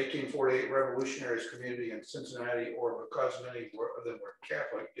 1848 revolutionaries community in Cincinnati, or because many of them were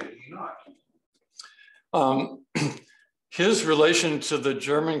Catholic, did he not? His relation to the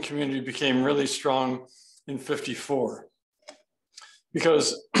German community became really strong in '54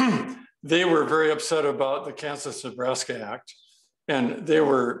 because they were very upset about the Kansas-Nebraska Act, and they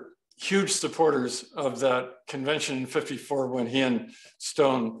were huge supporters of that convention in '54 when he and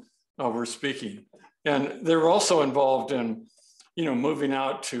Stone were speaking. And they were also involved in, you know, moving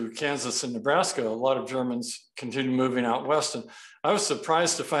out to Kansas and Nebraska. A lot of Germans continued moving out west. And I was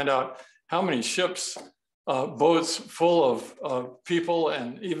surprised to find out how many ships, boats full of people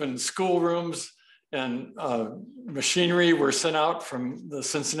and even schoolrooms and machinery were sent out from the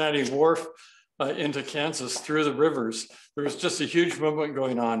Cincinnati wharf into Kansas through the rivers. There was just a huge movement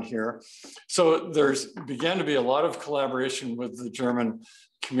going on here. So began to be a lot of collaboration with the German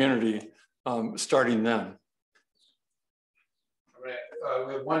community starting then.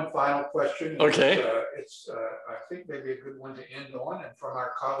 We have one final question. Okay. It's I think maybe a good one to end on, and from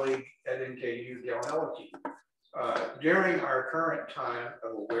our colleague at NKU, Gallinelli. During our current time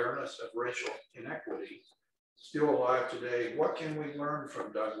of awareness of racial inequity, still alive today, what can we learn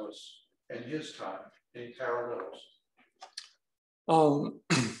from Douglass and his time? Any parallels?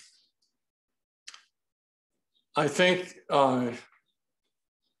 I think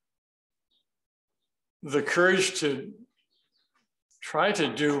the courage to try to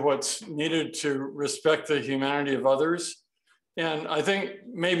do what's needed to respect the humanity of others. And I think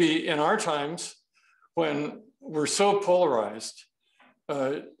maybe in our times, when we're so polarized,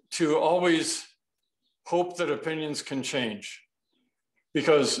 to always hope that opinions can change.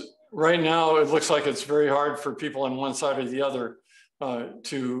 Because right now, it looks like it's very hard for people on one side or the other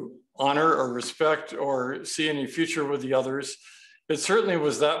to honor or respect or see any future with the others. It certainly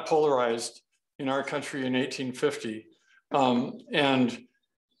was that polarized in our country in 1850.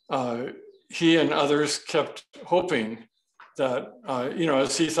 He and others kept hoping that, you know,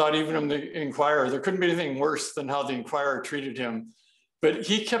 as he thought even in the Inquirer, there couldn't be anything worse than how the Inquirer treated him. But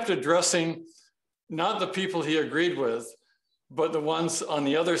he kept addressing not the people he agreed with, but the ones on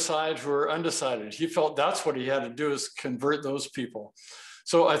the other side who were undecided. He felt that's what he had to do, is convert those people.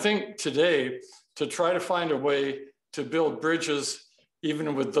 So I think today, to try to find a way to build bridges,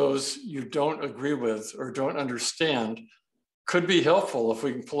 even with those you don't agree with or don't understand, could be helpful if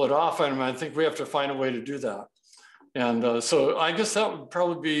we can pull it off. And I think we have to find a way to do that. And so I guess that would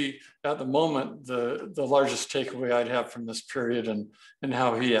probably be, at the moment, the largest takeaway I'd have from this period and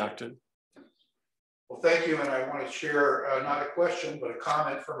how he acted. Well, thank you. And I want to share not a question, but a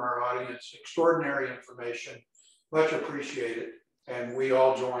comment from our audience. Extraordinary information, much appreciated. And we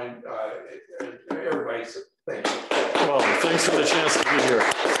all join, everybody said thank you. Well, thanks for the chance to be here.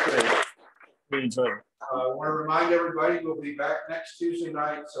 It's great. We enjoyed it. I want to remind everybody we'll be back next Tuesday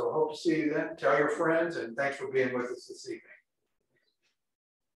night. So hope to see you then. Tell your friends, and thanks for being with us this evening.